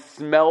mun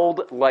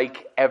smelled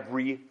like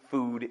every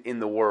food in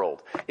the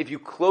world. If you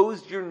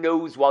closed your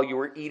nose while you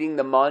were eating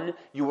the mun,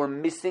 you were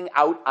missing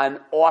out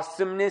on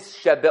awesomeness,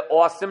 sheba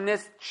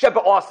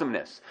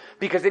awesomeness.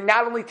 Because it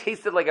not only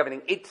tasted like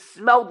everything, it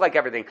smelled like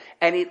everything,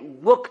 and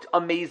it looked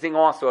amazing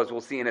also, as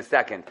we'll see in a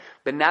second.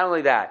 But not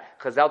only that,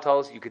 Chazal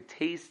tells us you could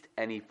taste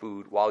any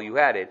food while you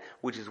had it,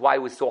 which is why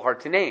it was so hard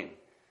to name.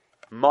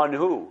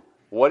 Manhu.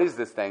 What is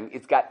this thing?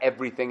 It's got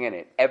everything in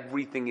it.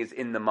 Everything is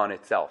in the mun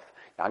itself.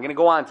 Now I'm going to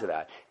go on to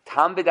that.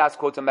 Tam Vidas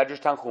quotes a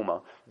Medrash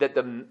Tanchuma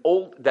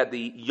that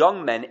the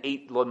young men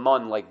ate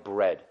lemon like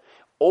bread.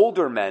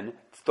 Older men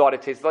thought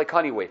it tasted like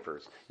honey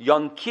wafers.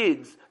 Young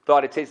kids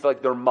thought it tasted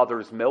like their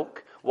mother's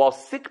milk, while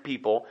sick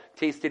people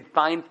tasted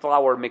fine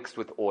flour mixed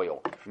with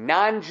oil.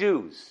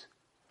 Non-Jews,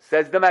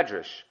 says the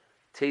Medrash,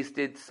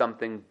 tasted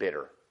something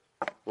bitter.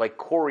 like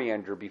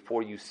coriander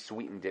before you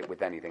sweetened it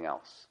with anything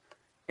else.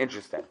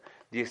 Interesting.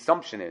 The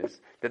assumption is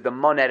that the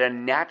mun had a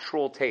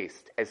natural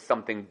taste as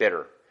something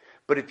bitter.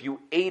 But if you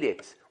ate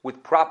it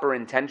with proper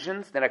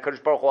intentions, then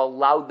HaKadosh Baruch Hu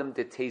allowed them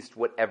to taste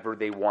whatever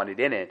they wanted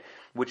in it,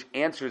 which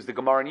answers the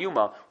Gemara in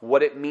Yuma,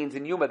 what it means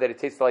in Yuma that it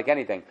tasted like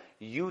anything.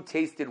 You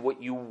tasted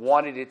what you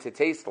wanted it to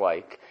taste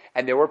like,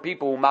 and there were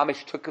people who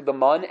mamish took the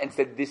mun and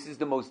said, this is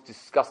the most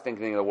disgusting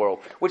thing in the world,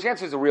 which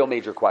answers a real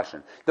major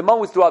question. The mun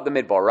was throughout the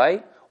Midbar,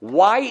 right?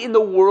 Why in the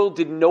world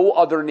did no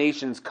other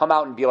nations come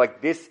out and be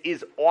like, this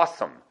is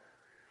awesome?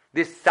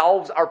 This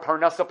solves our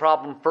Parnassa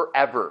problem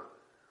forever.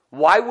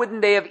 Why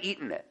wouldn't they have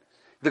eaten it?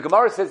 The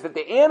Gemara says that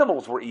the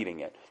animals were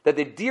eating it, that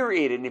the deer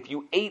ate it, and if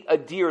you ate a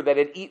deer that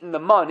had eaten the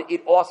mun,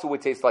 it also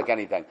would taste like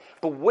anything.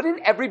 But wouldn't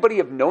everybody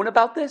have known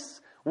about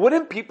this?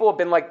 Wouldn't people have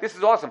been like, this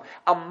is awesome?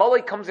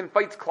 Amalek comes and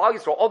fights Klal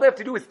Yisrael. All they have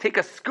to do is take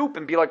a scoop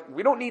and be like,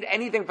 we don't need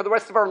anything for the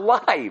rest of our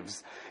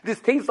lives. This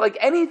tastes like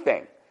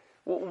anything.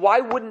 Why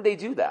wouldn't they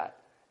do that?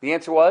 The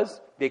answer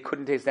was, they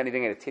couldn't taste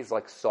anything, and it tastes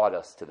like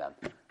sawdust to them,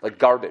 like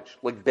garbage,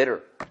 like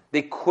bitter.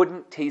 They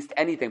couldn't taste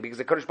anything because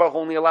the Kadosh Baruch Hu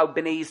only allowed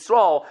Bnei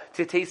Yisrael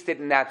to taste it,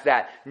 and that's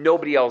that.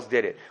 Nobody else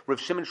did it.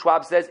 Rav Shimon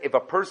Schwab says, if a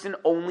person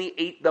only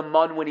ate the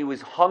mun when he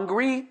was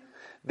hungry,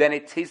 then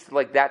it tasted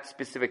like that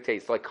specific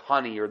taste, like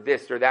honey or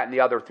this or that and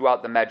the other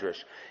throughout the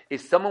Medrash.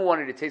 If someone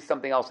wanted to taste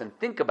something else and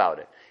think about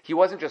it, he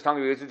wasn't just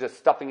hungry, he wasn't just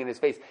stuffing in his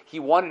face.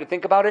 He wanted to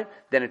think about it,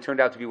 then it turned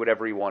out to be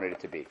whatever he wanted it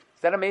to be.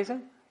 Is that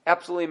amazing?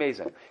 Absolutely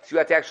amazing. So you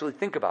have to actually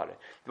think about it.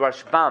 The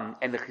Rashbam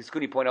and the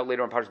Chizkuni point out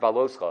later in Parshas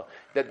Baloscha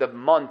that the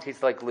mun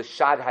tastes like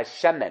l'shad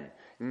hashemen,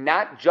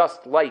 not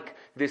just like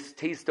this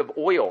taste of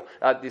oil,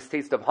 this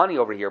taste of honey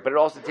over here, but it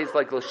also tastes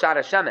like l'shad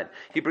hashemen.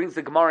 He brings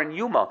the Gemara in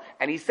Yuma,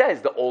 and he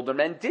says the older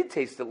men did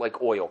taste it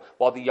like oil,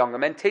 while the younger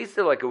men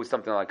tasted like it was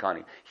something like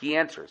honey. He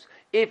answers,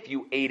 if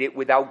you ate it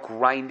without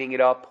grinding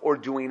it up or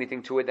doing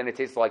anything to it, then it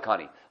tastes like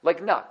honey,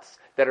 like nuts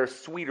that are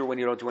sweeter when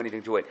you don't do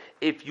anything to it.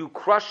 If you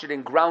crush it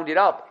and ground it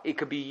up, it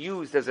could be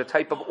used as a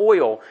type of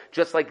oil,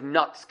 just like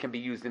nuts can be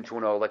used into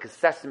an oil, like a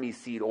sesame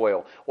seed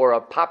oil or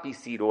a poppy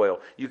seed oil.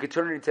 You could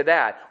turn it into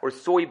that, or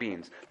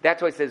soybeans.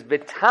 That's why it says,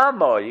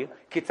 V'tamoy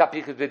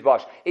kitzapichas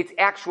vidvash. Its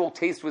actual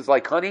taste was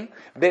like honey.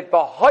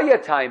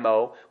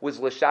 V'vahayataimo was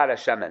l'shad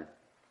hashemen.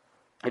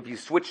 If you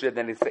switched it,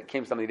 then it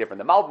came something different.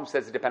 The Malbim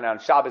says it depended on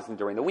Shabbos and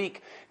during the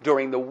week.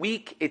 During the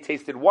week, it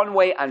tasted one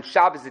way. On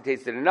Shabbos, it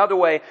tasted another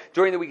way.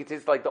 During the week, it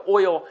tasted like the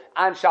oil.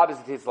 On Shabbos,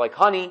 it tasted like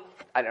honey.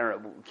 I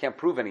don't know. We can't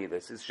prove any of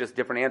this. It's just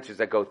different answers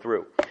that go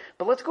through.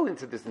 But let's go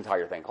into this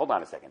entire thing. Hold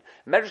on a second.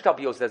 Medrash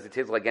Talpiot says it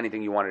tastes like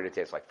anything you wanted it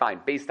to taste like.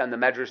 Fine. Based on the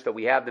Medrash that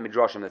we have, the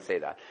Midrashim that say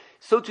that.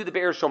 So too the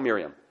Be'er Shel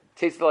Miriam.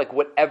 Tasted like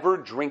whatever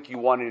drink you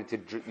wanted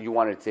it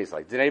to taste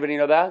like. Did anybody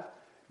know that?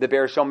 The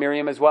Be'er Shel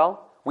Miriam as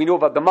well? We know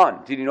about the mun.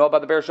 Did you know about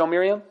the Be'er Shel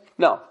Miriam?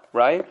 No,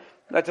 right?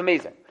 That's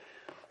amazing.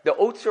 The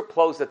Otzer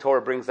Plos, the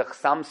Torah brings a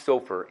Chassam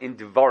Sofer in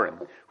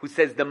Devarim, who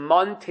says the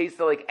mun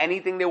tasted like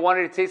anything they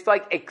wanted it to taste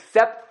like,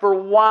 except for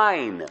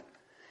wine.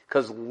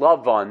 Because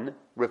Lavan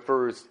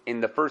refers, in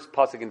the first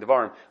pasuk in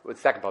Devarim, or the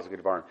second pasuk in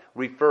Devarim,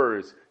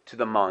 refers to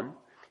the mun.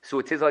 So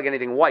it tastes like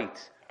anything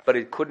white, but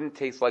it couldn't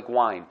taste like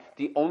wine.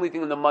 The only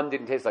thing the mun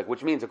didn't taste like,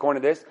 which means,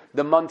 according to this,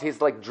 the mun tastes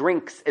like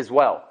drinks as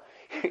well.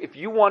 If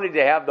you wanted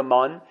to have the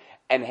mun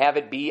and have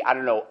it be, I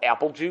don't know,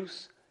 apple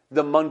juice,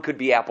 the mun could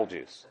be apple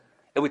juice.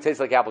 It would taste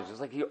like apple juice. It's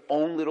like your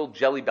own little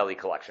Jelly Belly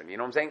collection. You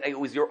know what I'm saying? It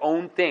was your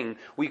own thing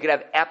where you could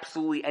have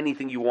absolutely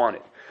anything you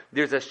wanted.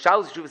 There's a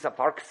Shaul Shuvas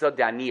Afarksa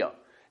Dania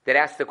that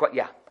asked the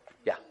question,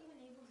 yeah.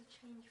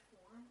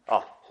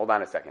 Oh, hold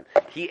on a second.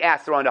 He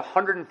asked around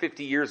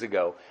 150 years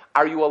ago,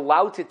 are you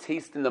allowed to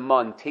taste in the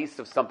mun, taste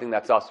of something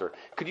that's usher?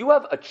 Could you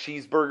have a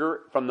cheeseburger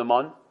from the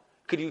mun?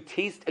 Could you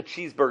taste a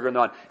cheeseburger in the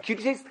mun? Could you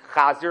taste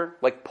chazer,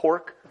 like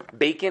pork,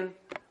 bacon?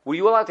 Were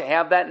you allowed to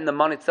have that in the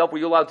mun itself? Were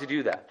you allowed to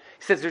do that?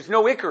 He says there's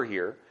no ikr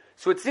here,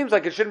 so it seems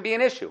like it shouldn't be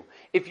an issue.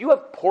 If you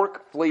have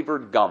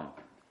pork-flavored gum,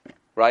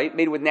 right,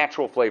 made with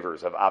natural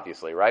flavors,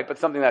 obviously, right, but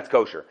something that's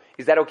kosher,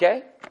 is that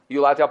okay? Are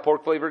you allowed to have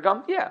pork-flavored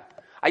gum? Yeah.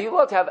 Are you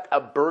allowed to have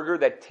a burger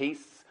that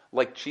tastes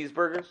like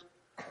cheeseburgers?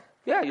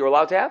 Yeah, you're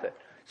allowed to have it.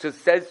 So it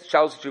says,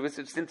 Shaul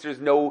Shuvas, since there's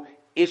no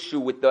issue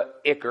with the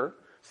ikr,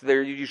 so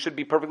there you should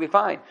be perfectly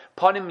fine.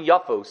 Panim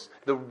Yafos,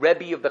 the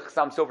Rebbe of the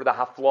Chassam Sofer, the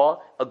Haflah,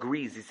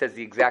 agrees. He says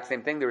the exact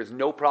same thing. There is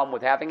no problem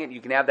with having it.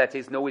 You can have that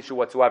taste, no issue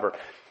whatsoever.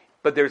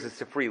 But there's a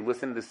Sifri.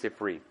 Listen to the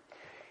Sifri.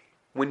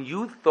 When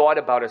you thought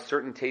about a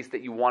certain taste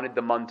that you wanted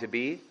the mun to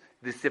be,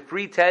 the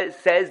Sifri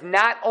says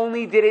not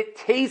only did it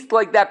taste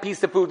like that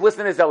piece of food,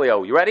 listen to this,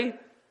 Elio, you ready?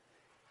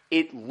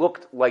 It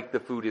looked like the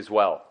food as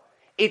well.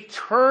 It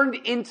turned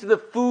into the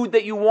food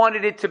that you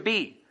wanted it to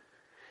be.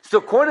 So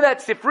according to that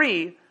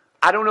Sifri,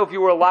 I don't know if you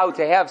were allowed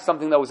to have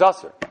something that was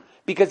usher.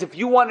 Because if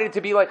you wanted it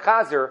to be like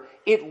chazer,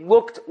 it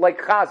looked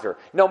like chazer.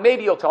 Now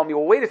maybe you'll tell me,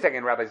 well, wait a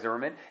second, Rabbi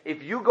Zimmerman.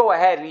 If you go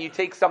ahead and you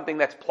take something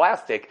that's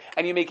plastic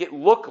and you make it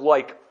look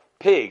like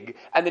pig,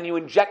 and then you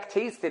inject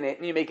taste in it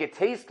and you make it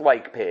taste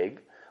like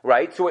pig,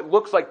 right? So it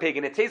looks like pig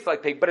and it tastes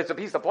like pig, but it's a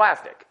piece of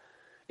plastic.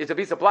 It's a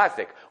piece of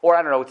plastic. Or,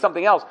 I don't know, it's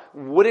something else.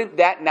 Wouldn't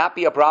that not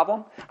be a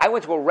problem? I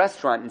went to a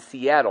restaurant in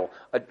Seattle.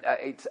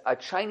 It's a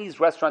Chinese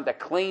restaurant that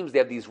claims they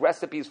have these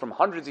recipes from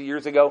hundreds of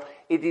years ago.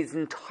 It is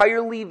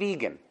entirely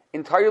vegan.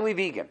 Entirely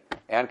vegan.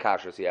 And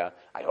kosher, yeah.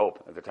 I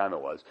hope. At the time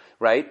it was.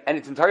 Right? And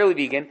it's entirely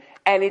vegan.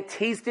 And it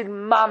tasted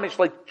mamish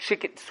like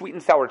chicken, sweet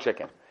and sour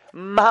chicken.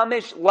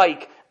 Mamish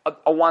like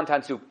a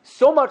wonton soup.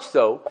 So much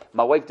so,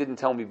 my wife didn't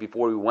tell me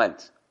before we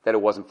went that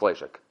it wasn't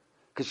fleshik.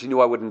 Because she knew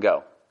I wouldn't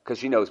go. Because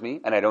she knows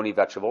me, and I don't eat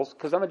vegetables,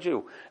 because I'm a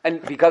Jew.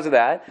 And because of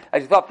that, I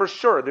just thought for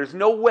sure, there's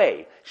no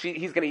way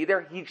he's going to eat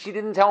there. She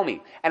didn't tell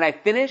me. And I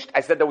finished,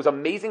 I said that was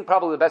amazing,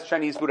 probably the best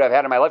Chinese food I've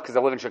had in my life, because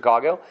I live in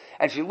Chicago.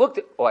 And she looked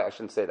at, I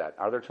shouldn't say that.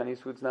 Are there Chinese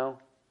foods now?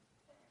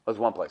 There's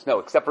one place. No,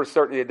 except for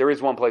certain, there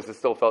is one place that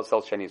still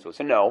sells Chinese food.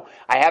 So no,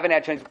 I haven't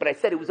had Chinese food, but I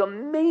said it was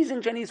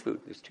amazing Chinese food.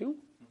 There's two?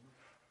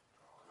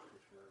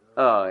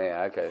 Oh,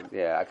 yeah, okay.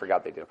 Yeah, I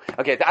forgot they do.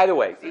 Okay, so either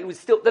way, it was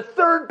still the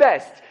third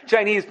best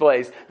Chinese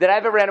place that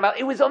I've ever had in my life.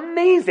 It was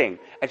amazing.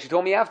 And she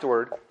told me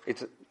afterward,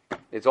 it's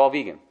all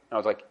vegan. And I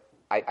was like,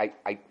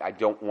 I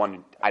don't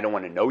want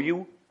to know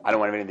you. I don't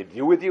want anything to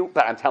do with you,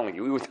 but I'm telling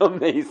you, it was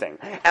amazing.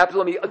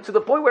 Absolutely. To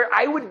the point where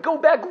I would go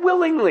back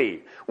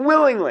willingly.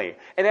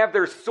 And have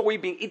their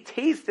soybean. It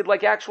tasted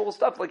like actual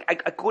stuff. Like, I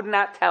could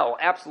not tell.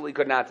 Absolutely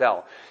could not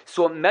tell.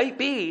 So it might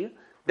be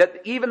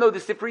that even though the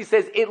Sifri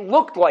says it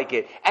looked like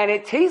it and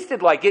it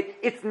tasted like it,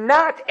 it's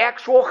not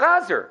actual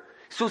chazer.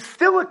 So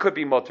still it could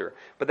be mutter.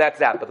 But that's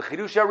that. But the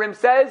Chidush HaRim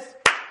says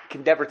it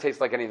can never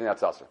taste like anything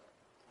that's aser.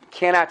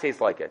 Cannot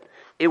taste like it.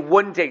 It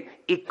wouldn't taste.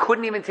 It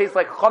couldn't even taste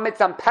like chametz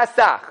on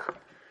Pesach.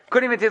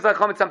 Couldn't even taste like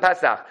chametz on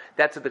Pesach.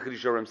 That's what the Chidush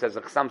HaRim says.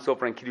 The Chassam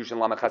Sofer and Kiddush and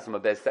Lama Chasam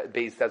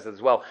Beis says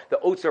as well. The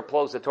Otzer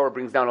Plos, the Torah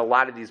brings down a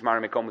lot of these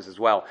Mara Mekomas as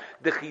well.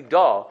 The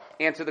Chidah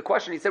answered the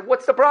question. He said,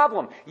 what's the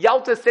problem?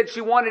 Yalta said she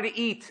wanted to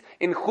eat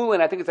in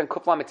Chulin. I think it's on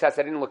Kufla Mitzes.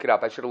 I didn't look it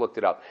up. I should have looked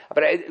it up.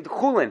 But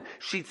Chulin,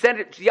 she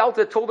said,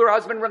 Yalta told her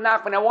husband, Rav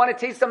Nachman, I want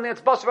to taste something that's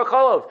basar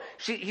v'cholov.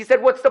 He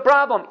said, what's the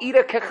problem? Eat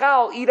a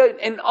kechal, eat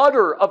an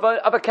udder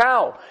of a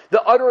cow.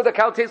 The udder of the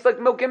cow tastes like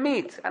milk and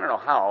meat. I don't know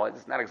how.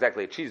 It's not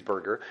exactly a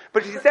cheeseburger.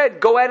 But she said,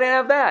 go ahead and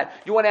have that.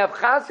 You want to have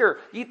chazer?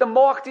 Eat the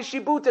moach de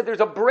shibuta. There's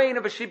a brain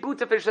of a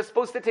shibuta fish that's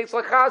supposed to taste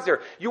like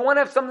chazer. You want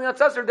to have something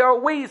that's aser? There are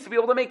ways to be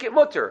able to make it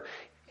mutter.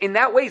 In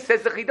that way,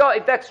 says the Chidah,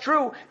 if that's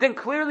true, then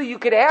clearly you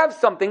could have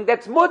something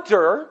that's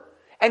mutter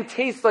and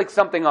tastes like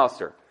something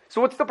aser. So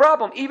what's the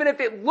problem? Even if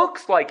it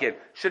looks like it,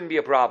 shouldn't be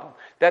a problem.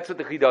 That's what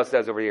the Chidah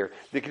says over here.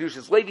 The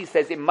Kedushas Levi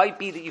says it might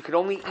be that you could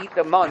only eat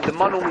the mun. The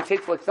mun only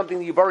tastes like something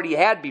that you've already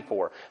had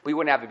before, but you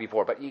wouldn't have it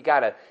before. But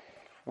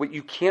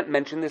you can't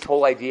mention this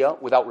whole idea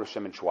without Rosh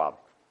Shimon Schwab.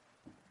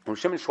 Rosh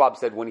Shimon Schwab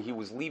said when he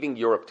was leaving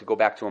Europe to go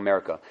back to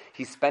America,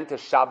 he spent a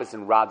Shabbos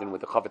in Radin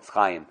with the Chavetz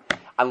Chaim.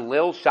 On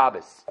Leil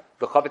Shabbos,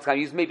 the Chavetz Chaim,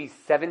 he was maybe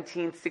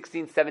 17,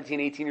 16, 17,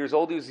 18 years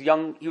old. He was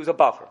young. He was a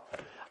buffer.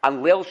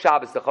 On Leil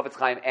Shabbos, the Chavetz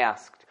Chaim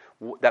asked,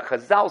 that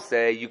Chazal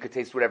say you could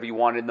taste whatever you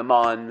wanted in the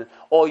mun.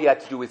 All you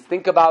had to do is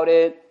think about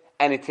it,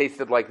 and it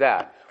tasted like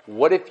that.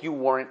 What if you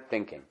weren't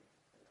thinking?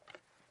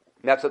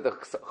 And that's what the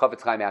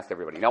Chavetz Chaim asked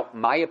everybody. Now,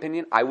 my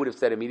opinion, I would have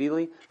said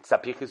immediately,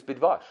 Tzapichus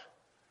bidvash.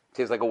 It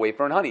tastes like a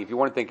wafer and honey. If you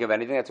weren't thinking of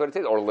anything, that's what it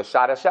tastes. Or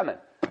Lashad Hashemen.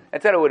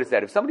 That's what I would have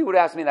said. If somebody would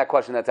have asked me that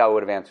question, that's how I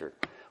would have answered.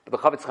 But the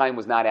Chavetz Chaim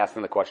was not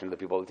asking the question to the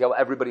people.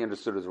 Everybody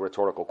understood it was a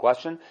rhetorical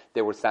question.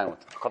 They were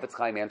silent. Chavetz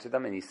Chaim answered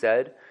them, and he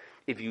said,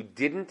 if you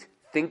didn't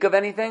think of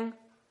anything,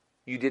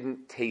 you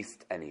didn't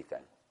taste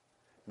anything.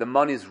 The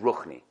mun is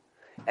ruchni.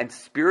 And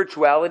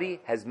spirituality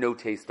has no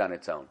taste on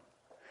its own.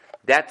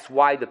 That's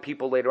why the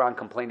people later on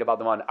complained about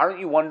the mun. Aren't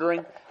you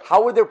wondering,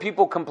 how are there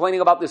people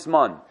complaining about this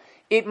mun?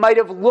 It might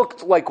have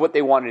looked like what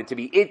they wanted it to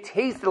be. It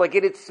tasted like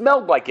it. It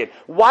smelled like it.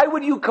 Why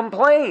would you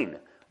complain?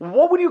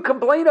 What would you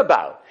complain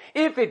about?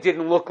 If it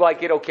didn't look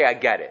like it, okay, I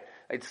get it.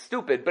 It's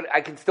stupid, but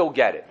I can still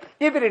get it.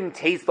 If it didn't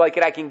taste like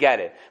it, I can get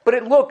it. But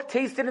it looked,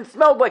 tasted, and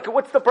smelled like it.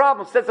 What's the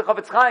problem? Says the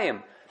Chavetz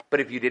Chaim. But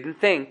if you didn't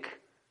think,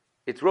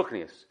 it's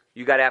ruchnius.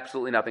 You got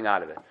absolutely nothing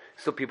out of it.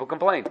 So people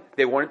complained.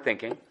 They weren't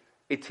thinking.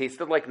 It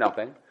tasted like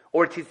nothing.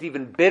 Or it tasted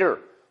even bitter.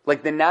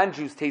 Like the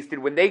non-Jews tasted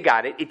when they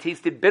got it. It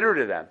tasted bitter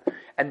to them.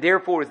 And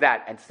therefore is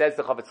that. And says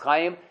the Chavetz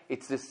Chaim,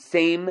 it's the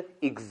same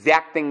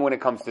exact thing when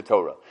it comes to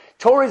Torah.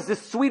 Torah is the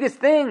sweetest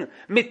thing.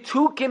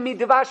 Mitukim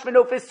midavash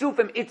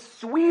v'nofesufim. It's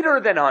sweeter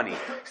than honey.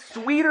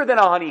 Sweeter than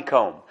a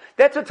honeycomb.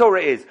 That's what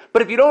Torah is.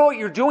 But if you don't know what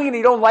you're doing and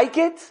you don't like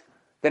it,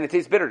 then it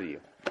tastes bitter to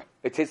you.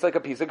 It tastes like a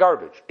piece of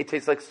garbage. It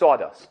tastes like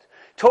sawdust.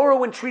 Torah,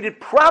 when treated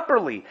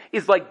properly,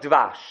 is like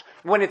dvash.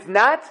 When it's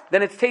not,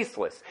 then it's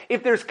tasteless.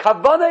 If there's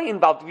kavanah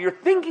involved, if you're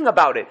thinking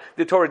about it,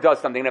 the Torah does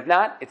something. And if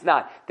not, it's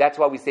not. That's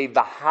why we say,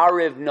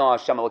 V'hariv na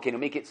Hashem Elokeinu.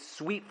 Make it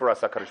sweet for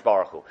us, HaKadosh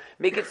Baruch Hu.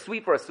 Make it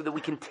sweet for us so that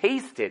we can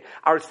taste it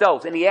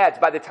ourselves. And he adds,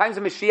 by the times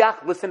of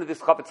Mashiach, listen to this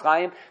Chavetz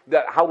Chaim,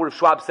 how Rav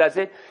Schwab says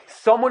it,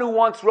 someone who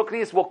wants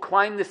Ruknius will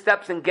climb the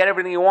steps and get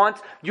everything he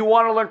wants. You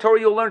want to learn Torah,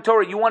 you'll learn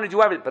Torah. You want to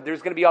do everything. But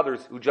there's going to be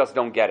others who just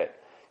don't get it.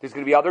 There's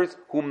going to be others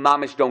who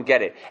mamish don't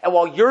get it. And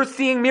while you're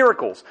seeing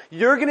miracles,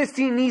 you're going to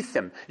see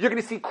nisim. You're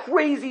going to see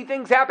crazy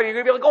things happening.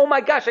 You're going to be like, oh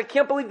my gosh, I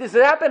can't believe this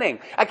is happening.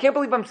 I can't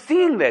believe I'm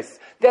seeing this.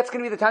 That's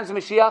going to be the times of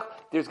Mashiach.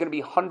 There's going to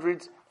be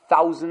hundreds,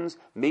 thousands,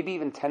 maybe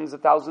even tens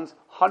of thousands,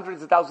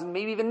 hundreds of thousands,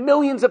 maybe even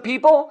millions of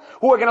people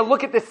who are going to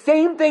look at the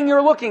same thing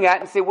you're looking at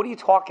and say, what are you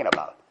talking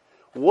about?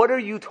 What are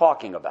you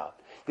talking about?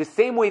 The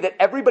same way that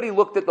everybody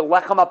looked at the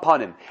Lechem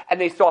Apanim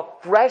and they saw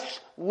fresh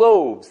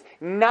loaves.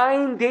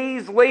 9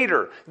 days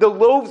later, the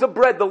loaves of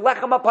bread, the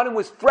Lechem Apanim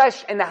was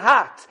fresh and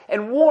hot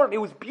and warm.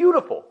 It was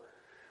beautiful.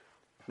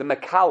 The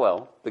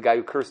Mekalel, the guy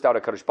who cursed out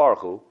HaKadosh Baruch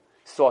Hu,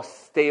 saw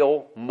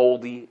stale,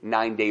 moldy,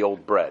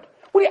 9-day-old bread.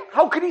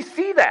 How could he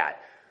see that?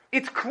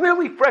 It's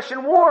clearly fresh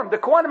and warm. The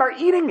Kohanim are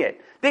eating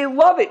it. They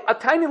love it. A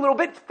tiny little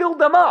bit filled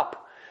them up.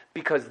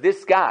 Because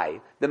this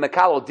guy, the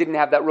Mekalel, didn't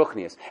have that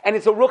ruchnius. And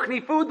it's a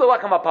ruchni food, the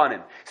Lechem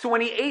Apanim. So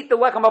when he ate the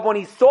Lechem Apanim, when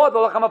he saw the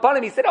Lechem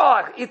Apanim, he said,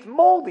 oh, it's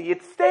moldy,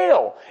 it's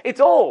stale,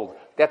 it's old.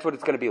 That's what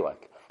it's going to be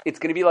like. It's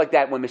going to be like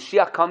that. When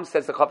Mashiach comes,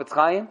 says the Chafetz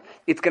Chaim,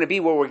 it's going to be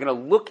where we're going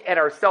to look at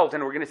ourselves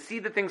and we're going to see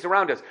the things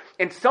around us.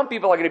 And some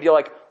people are going to be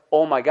like,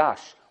 oh my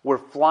gosh, we're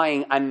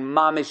flying on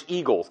mamish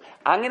eagles.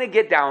 I'm going to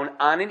get down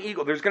on an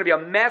eagle. There's going to be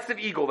a massive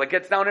eagle that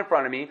gets down in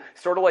front of me,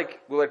 sort of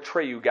like that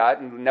tray you got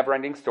in Never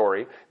Ending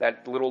Story,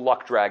 that little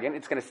luck dragon.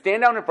 It's going to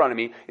stand down in front of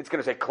me. It's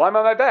going to say, climb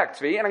on my back,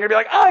 Tzvi. And I'm going to be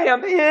like, I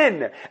am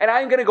in. And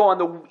I'm going to go on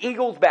the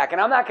eagle's back. And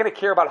I'm not going to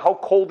care about how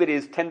cold it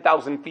is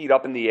 10,000 feet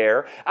up in the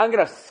air. I'm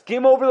going to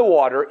skim over the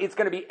water. It's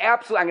going to be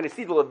absolute. I'm going to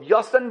see the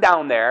Leviathan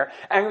down there.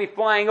 And I'm going to be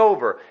flying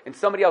over. And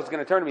somebody else is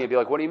going to turn to me and be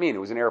like, what do you mean? It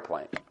was an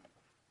airplane.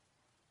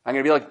 I'm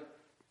going to be like,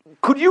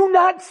 could you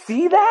not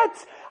see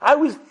that? I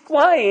was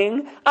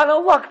flying on a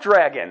luck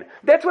dragon.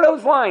 That's what I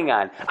was flying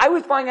on. I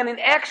was flying on an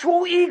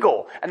actual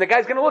eagle. And the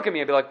guy's going to look at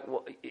me and be like,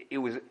 well, it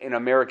was an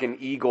American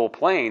Eagle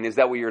plane. Is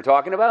that what you're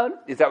talking about?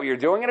 Is that what you're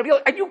doing? And I'd be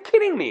like, are you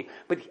kidding me?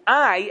 But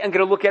I am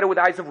going to look at it with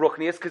eyes of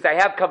Ruchnius because I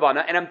have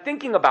Kavanah and I'm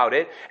thinking about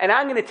it. And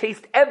I'm going to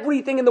taste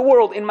everything in the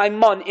world in my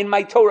mun, in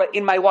my Torah,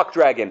 in my luck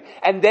dragon.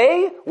 And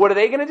what are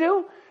they going to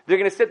do? They're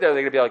going to sit there.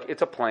 They're going to be like,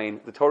 it's a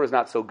plane. The Torah is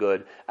not so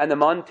good. And the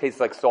mun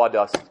tastes like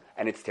sawdust.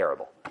 And it's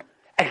terrible.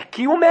 And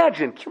can you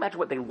imagine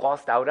what they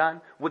lost out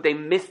on? What they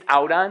missed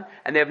out on?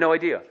 And they have no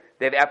idea.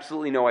 They have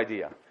absolutely no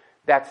idea.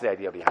 That's the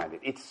idea behind it.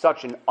 It's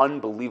such an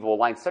unbelievable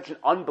line, such an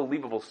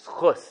unbelievable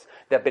schus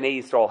that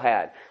Bnei Yisrael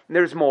had. And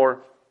there's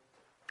more.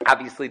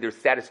 Obviously, there's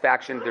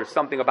satisfaction. There's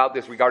something about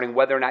this regarding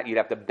whether or not you'd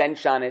have to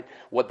bench on it,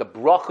 what the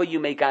bracha you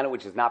make on it,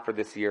 which is not for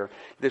this year.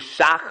 The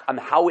shach, on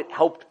how it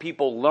helped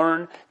people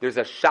learn. There's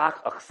a shach,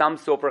 a Chassam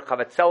Sofer.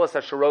 Chavatzelas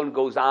HaSharon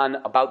goes on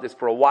about this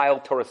for a while.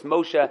 Torah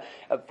Moshe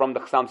from the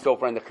Chassam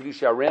Sofer and the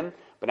Chedushei HaRim.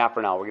 But not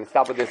for now. We're going to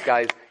stop with this,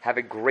 guys. Have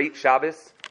a great Shabbos.